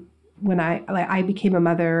 When I became a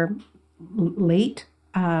mother late.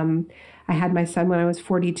 I had my son when I was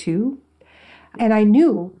 42. And I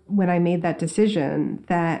knew when I made that decision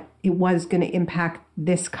that it was going to impact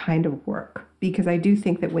this kind of work, because I do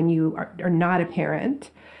think that when you are not a parent,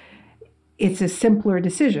 it's a simpler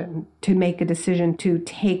decision to make a decision to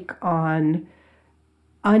take on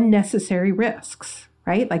unnecessary risks,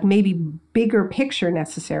 right? Like maybe bigger picture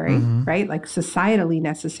necessary, right? Like societally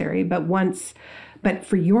necessary, but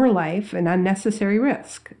for your life, an unnecessary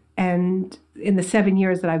risk. And in the 7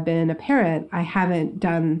 years that I've been a parent, I haven't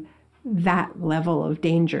done that level of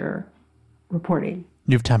danger reporting.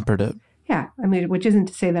 You've tempered it. Yeah. I mean, which isn't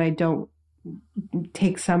to say that I don't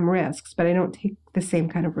take some risks, but I don't take the same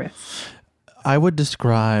kind of risks. I would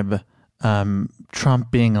describe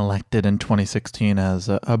Trump being elected in 2016 as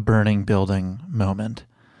a burning building moment.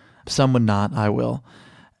 Some would not, I will.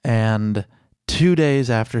 And 2 days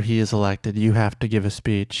after he is elected, you have to give a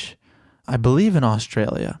speech, I believe in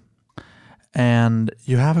Australia. And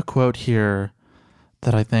you have a quote here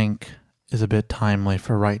that I think is a bit timely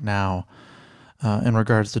for right now in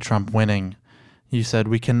regards to Trump winning. You said,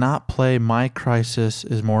 "We cannot play my crisis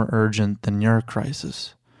is more urgent than your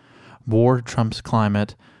crisis. War trumps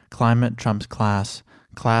climate, climate trumps class,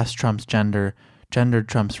 class trumps gender, gender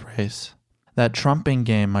trumps race. That trumping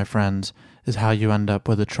game, my friends, is how you end up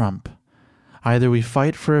with a Trump. Either we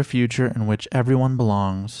fight for a future in which everyone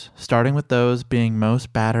belongs, starting with those being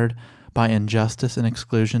most battered by injustice and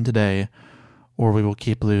exclusion today, or we will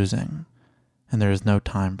keep losing. And there is no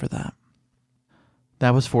time for that."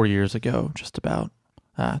 That was 4 years ago, just about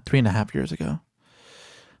 3.5 years ago.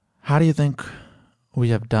 How do you think we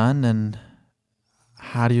have done, and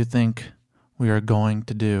how do you think we are going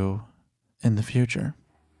to do in the future?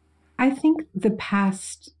 I think the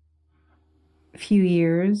past few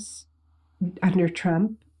years under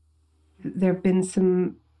Trump, there have been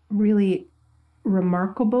some really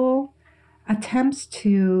remarkable attempts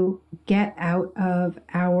to get out of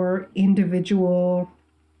our individual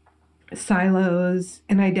silos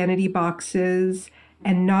and identity boxes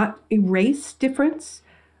and not erase difference,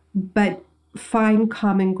 but find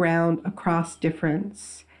common ground across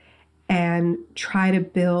difference and try to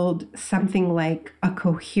build something like a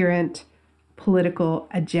coherent political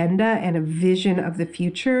agenda and a vision of the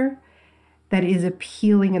future that is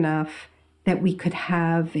appealing enough that we could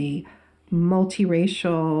have a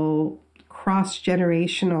multiracial,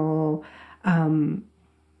 cross-generational,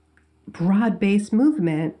 broad-based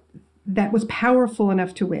movement that was powerful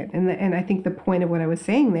enough to win. And I think the point of what I was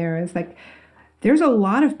saying there is like, there's a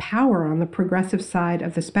lot of power on the progressive side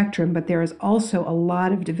of the spectrum, but there is also a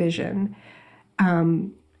lot of division.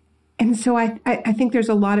 And so I think there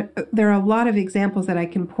are a lot of examples that I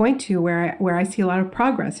can point to where I see a lot of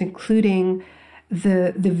progress, including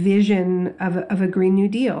the vision of a Green New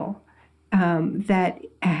Deal that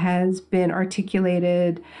has been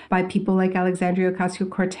articulated by people like Alexandria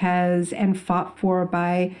Ocasio-Cortez and fought for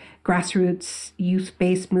by grassroots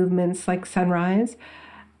youth-based movements like Sunrise.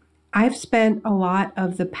 I've spent a lot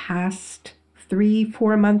of the past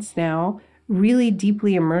 3-4 months now really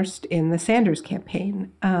deeply immersed in the Sanders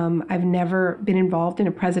campaign. I've never been involved in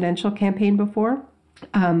a presidential campaign before.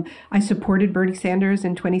 I supported Bernie Sanders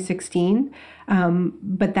in 2016,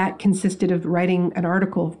 but that consisted of writing an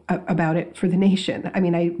article about it for The Nation. I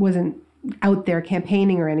mean, I wasn't out there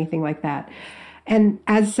campaigning or anything like that. And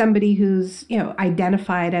as somebody who's,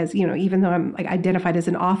 identified as, even though I'm identified as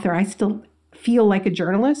an author, I still feel like a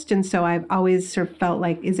journalist. And so I've always sort of felt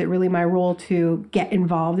like, is it really my role to get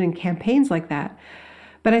involved in campaigns like that?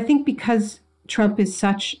 But I think because Trump is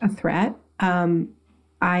such a threat,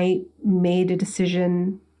 I made a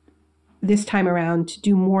decision this time around to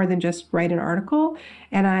do more than just write an article.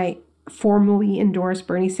 And I formally endorsed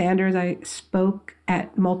Bernie Sanders. I spoke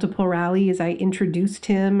at multiple rallies. I introduced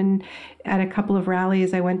him, and at a couple of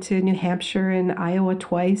rallies, I went to New Hampshire and Iowa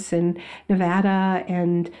twice, and Nevada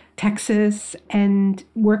and Texas, and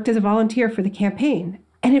worked as a volunteer for the campaign.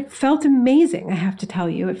 And it felt amazing, I have to tell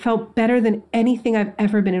you. It felt better than anything I've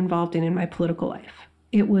ever been involved in my political life.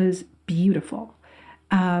 It was beautiful.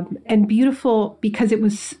 And beautiful because it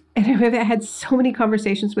was, and I've had so many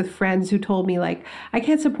conversations with friends who told me, like, I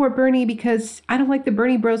can't support Bernie because I don't like the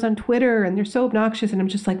Bernie bros on Twitter and they're so obnoxious. And I'm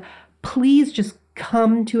just like, please just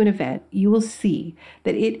come to an event. You will see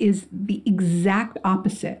that it is the exact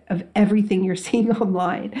opposite of everything you're seeing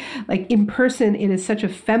online. Like in person, it is such a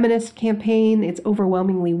feminist campaign. It's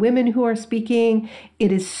overwhelmingly women who are speaking.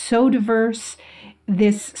 It is so diverse.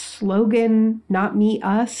 This slogan, "Not Me,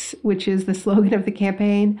 Us," which is the slogan of the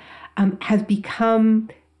campaign, has become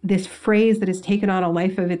this phrase that has taken on a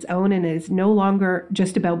life of its own and is no longer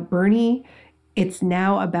just about Bernie. It's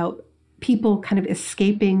now about people kind of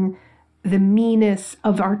escaping the meanness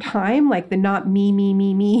of our time, like the not me, me,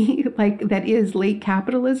 me, me, like that is late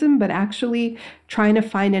capitalism, but actually trying to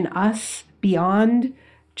find an us beyond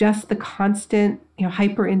just the constant,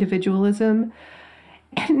 hyper individualism.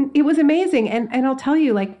 And it was amazing. And I'll tell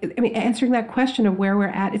you, answering that question of where we're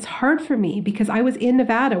at, it's hard for me because I was in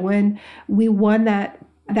Nevada when we won that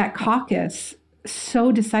that caucus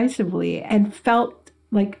so decisively and felt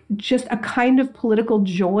like just a kind of political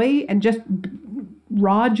joy and just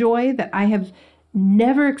raw joy that I have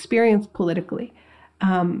never experienced politically.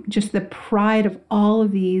 Just the pride of all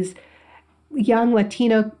of these young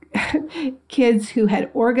Latino kids who had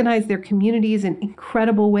organized their communities in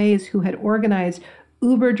incredible ways, who had organized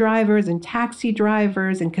Uber drivers and taxi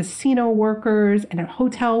drivers and casino workers and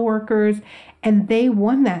hotel workers. And they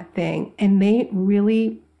won that thing. And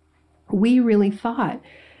we really thought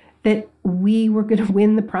that we were going to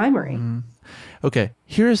win the primary. Okay,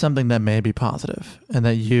 here is something that may be positive and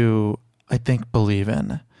that you, I think, believe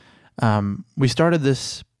in. We started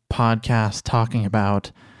this podcast talking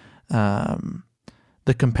about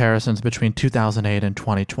the comparisons between 2008 and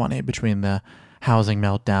 2020, between the housing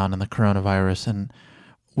meltdown and the coronavirus. And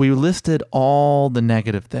we listed all the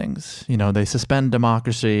negative things. You know, they suspend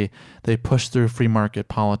democracy, they push through free market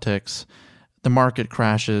politics, the market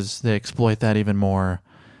crashes, they exploit that even more.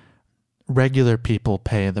 Regular people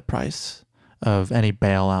pay the price of any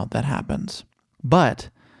bailout that happens. But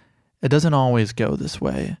it doesn't always go this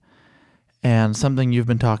way. And something you've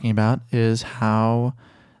been talking about is how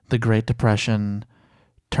the Great Depression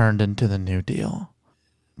turned into the New Deal.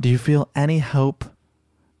 Do you feel any hope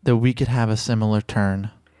that we could have a similar turn?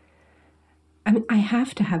 I mean, I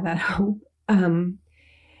have to have that hope. And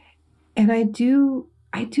I do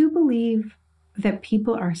believe that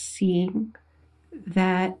people are seeing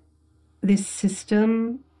that this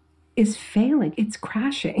system is failing. It's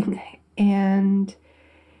crashing. And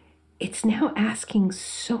it's now asking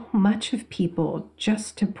so much of people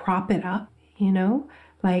just to prop it up, you know?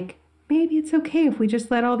 Like, maybe it's okay if we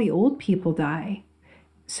just let all the old people die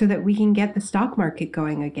so that we can get the stock market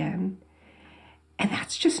going again. And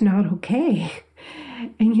that's just not okay.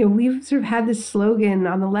 And, you know, we've sort of had this slogan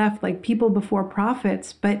on the left, like people before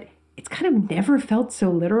profits, but it's kind of never felt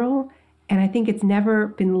so literal. And I think it's never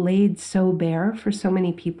been laid so bare for so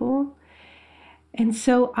many people. And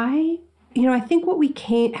so I think what we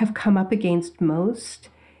have come up against most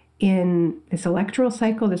in this electoral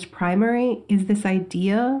cycle, this primary, is this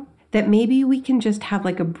idea that maybe we can just have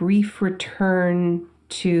like a brief return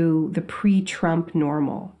to the pre-Trump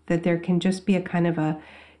normal, that there can just be a kind of a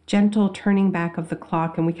gentle turning back of the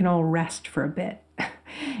clock and we can all rest for a bit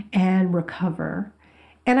and recover.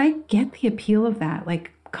 And I get the appeal of that.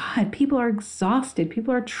 Like, God, people are exhausted.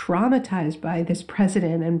 People are traumatized by this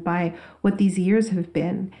president and by what these years have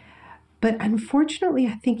been. But unfortunately,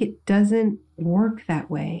 I think it doesn't work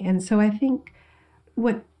that way. And so I think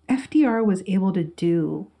what FDR was able to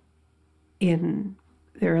do in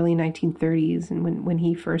the early 1930s and when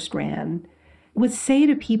he first ran was say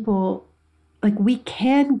to people, like, we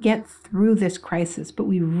can get through this crisis, but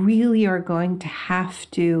we really are going to have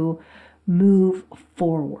to move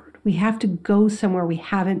forward. We have to go somewhere we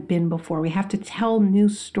haven't been before. We have to tell new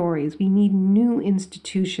stories. We need new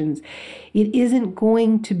institutions. It isn't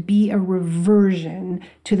going to be a reversion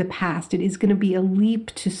to the past. It is going to be a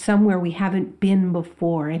leap to somewhere we haven't been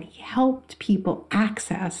before. And he helped people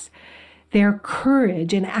access their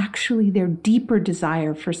courage and actually their deeper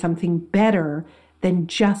desire for something better than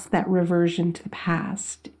just that reversion to the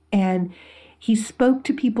past. And he spoke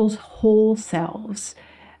to people's whole selves.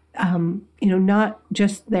 Not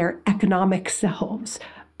just their economic selves,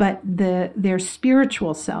 but their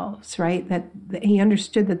spiritual selves, right? That he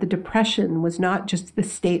understood that the Depression was not just the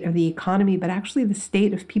state of the economy, but actually the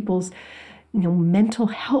state of people's, mental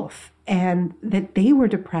health, and that they were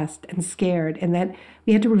depressed and scared, and that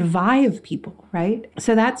we had to revive people, right?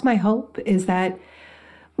 So that's my hope, is that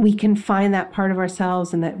we can find that part of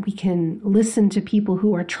ourselves and that we can listen to people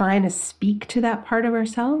who are trying to speak to that part of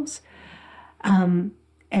ourselves.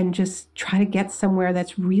 And just try to get somewhere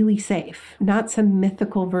that's really safe, not some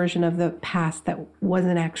mythical version of the past that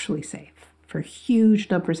wasn't actually safe for huge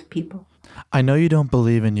numbers of people. I know you don't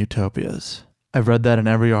believe in utopias. I've read that in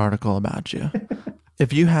every article about you.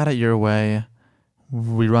 If you had it your way,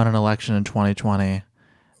 we run an election in 2020,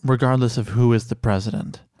 regardless of who is the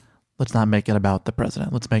president. Let's not make it about the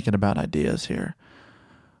president. Let's make it about ideas here.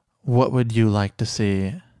 What would you like to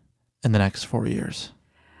see in the next 4 years?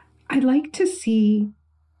 I'd like to see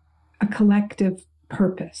a collective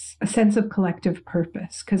purpose, a sense of collective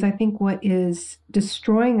purpose, because I think what is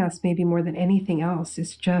destroying us maybe more than anything else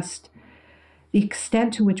is just the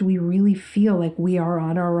extent to which we really feel like we are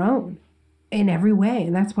on our own in every way.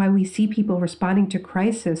 And that's why we see people responding to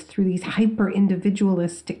crisis through these hyper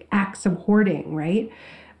individualistic acts of hoarding, right?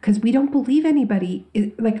 Because we don't believe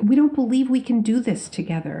we don't believe we can do this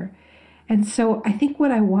together. And so I think what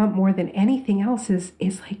I want more than anything else is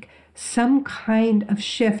like some kind of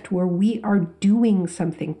shift where we are doing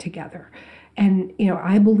something together. And,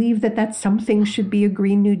 I believe that something should be a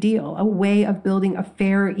Green New Deal, a way of building a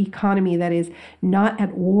fair economy that is not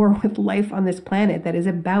at war with life on this planet, that is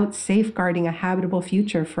about safeguarding a habitable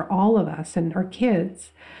future for all of us and our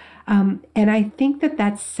kids. And I think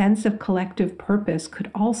that sense of collective purpose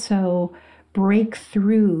could also break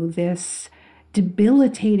through this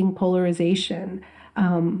debilitating polarization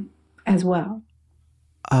as well.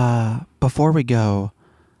 Before we go,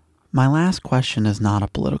 my last question is not a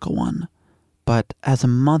political one, but as a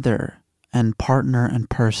mother and partner and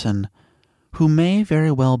person who may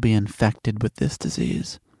very well be infected with this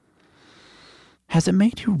disease, has it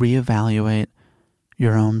made you reevaluate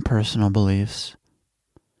your own personal beliefs?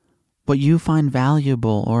 What you find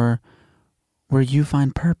valuable or where you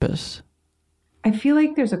find purpose? I feel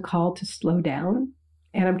like there's a call to slow down,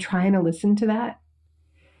 and I'm trying to listen to that.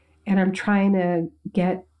 And I'm trying to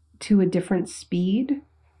get to a different speed.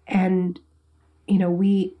 And,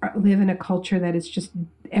 we live in a culture that is just,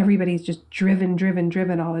 everybody's just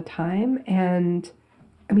driven all the time. And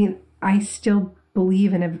I mean, I still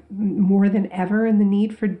believe more than ever in the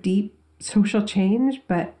need for deep social change,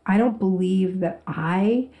 but I don't believe that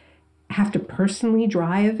I have to personally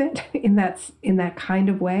drive it in that kind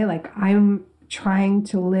of way. Like, I'm trying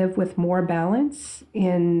to live with more balance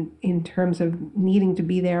in terms of needing to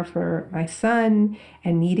be there for my son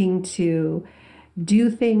and needing to do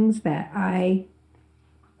things that I,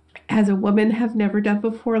 as a woman, have never done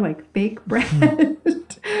before, like bake bread,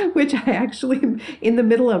 which I actually am in the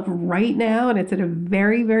middle of right now, and it's at a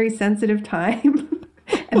very, very sensitive time.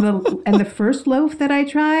 And the first loaf that I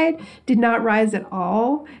tried did not rise at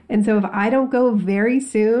all. And so if I don't go very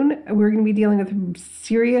soon, we're going to be dealing with a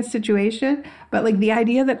serious situation. But like, the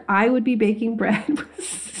idea that I would be baking bread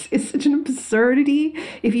is such an absurdity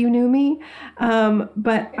if you knew me.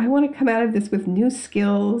 But I want to come out of this with new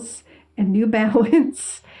skills and new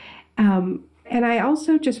balance. And I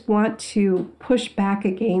also just want to push back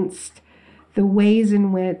against the ways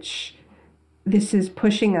in which this is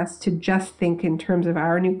pushing us to just think in terms of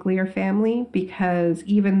our nuclear family, because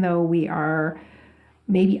even though we are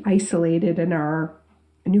maybe isolated in our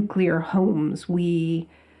nuclear homes, the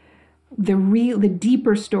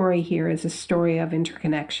deeper story here is a story of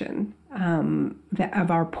interconnection,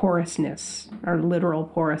 of our porousness, our literal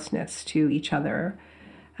porousness to each other.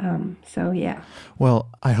 So yeah. Well,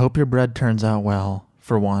 I hope your bread turns out well,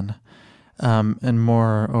 for one, and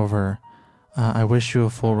moreover, I wish you a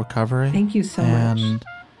full recovery. Thank you so much. And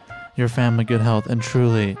your family good health. And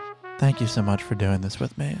truly, thank you so much for doing this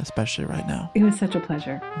with me, especially right now. It was such a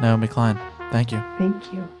pleasure. Naomi Klein, thank you.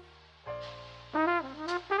 Thank you.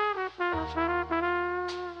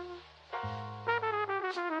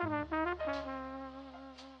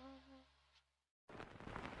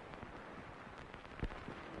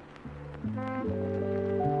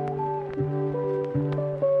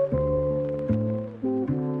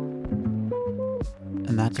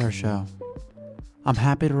 And that's our show. I'm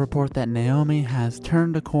happy to report that Naomi has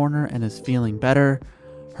turned a corner and is feeling better.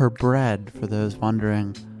 Her bread, for those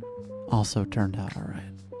wondering, also turned out all right.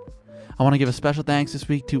 I want to give a special thanks this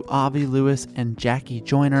week to Avi Lewis and Jackie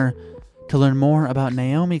Joyner. To learn more about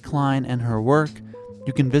Naomi Klein and her work,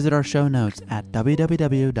 you can visit our show notes at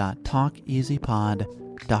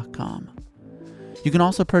www.talkeasypod.com. You can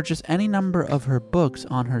also purchase any number of her books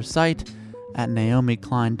on her site at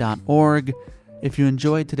naomiklein.org. If you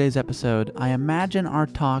enjoyed today's episode, I imagine our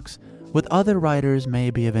talks with other writers may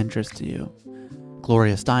be of interest to you.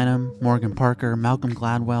 Gloria Steinem, Morgan Parker, Malcolm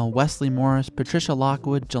Gladwell, Wesley Morris, Patricia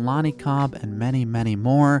Lockwood, Jelani Cobb, and many, many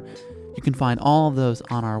more. You can find all of those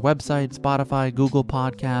on our website, Spotify, Google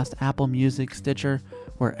Podcast, Apple Music, Stitcher,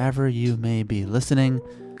 wherever you may be listening.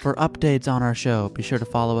 For updates on our show, be sure to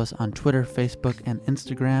follow us on Twitter, Facebook, and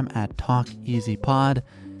Instagram at TalkEasyPod.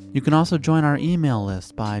 You can also join our email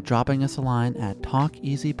list by dropping us a line at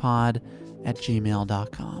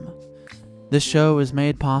talkeasypod@gmail.com. This show is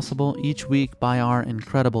made possible each week by our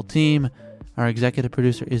incredible team. Our executive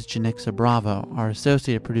producer is Janixa Bravo. Our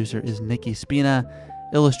associate producer is Nikki Spina.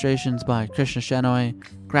 Illustrations by Krishna Shenoy.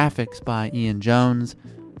 Graphics by Ian Jones.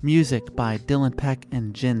 Music by Dylan Peck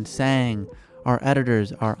and Jin Sang. Our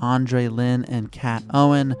editors are Andre Lin and Kat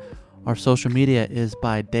Owen. Our social media is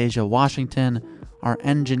by Deja Washington. Our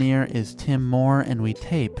engineer is Tim Moore, and we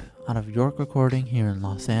tape out of York Recording here in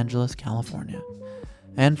Los Angeles, California.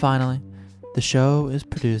 And finally, the show is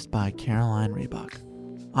produced by Caroline Reebok.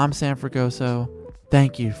 I'm Sam Fragoso.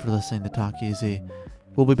 Thank you for listening to Talk Easy.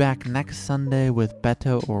 We'll be back next Sunday with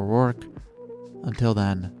Beto O'Rourke. Until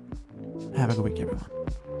then, have a good week, everyone.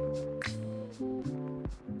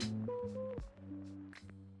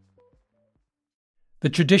 The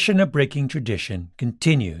tradition of breaking tradition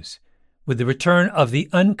continues with the return of the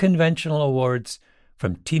Unconventional Awards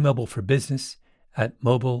from T-Mobile for Business at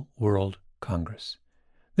Mobile World Congress.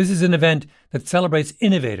 This is an event that celebrates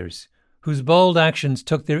innovators whose bold actions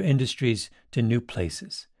took their industries to new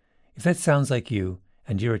places. If that sounds like you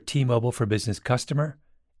and you're a T-Mobile for Business customer,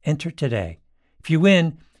 enter today. If you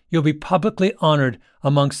win, you'll be publicly honored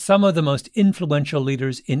amongst some of the most influential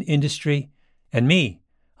leaders in industry. And me,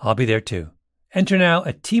 I'll be there too. Enter now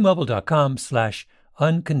at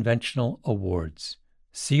T-Mobile.com/unconventional awards.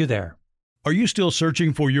 See you there. Are you still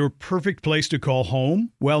searching for your perfect place to call home?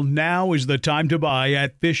 Well, now is the time to buy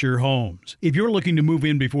at Fisher Homes. If you're looking to move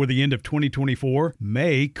in before the end of 2024,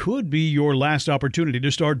 May could be your last opportunity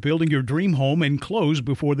to start building your dream home and close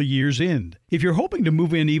before the year's end. If you're hoping to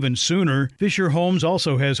move in even sooner, Fisher Homes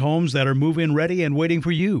also has homes that are move-in ready and waiting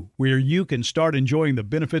for you, where you can start enjoying the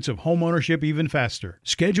benefits of homeownership even faster.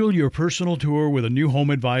 Schedule your personal tour with a new home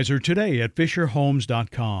advisor today at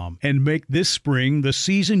FisherHomes.com and make this spring the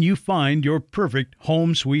season you find your perfect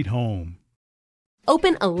home sweet home.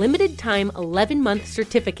 Open a limited-time 11-month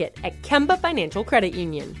certificate at Kemba Financial Credit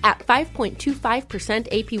Union. At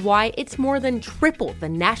 5.25% APY, it's more than triple the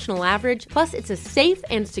national average, plus it's a safe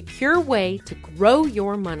and secure way to grow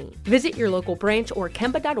your money. Visit your local branch or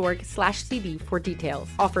kemba.org/cb for details.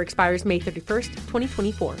 Offer expires May 31st,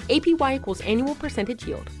 2024. APY equals annual percentage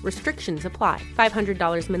yield. Restrictions apply.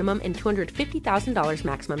 $500 minimum and $250,000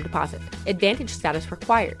 maximum deposit. Advantage status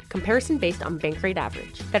required. Comparison based on bank rate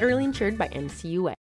average. Federally insured by NCUA.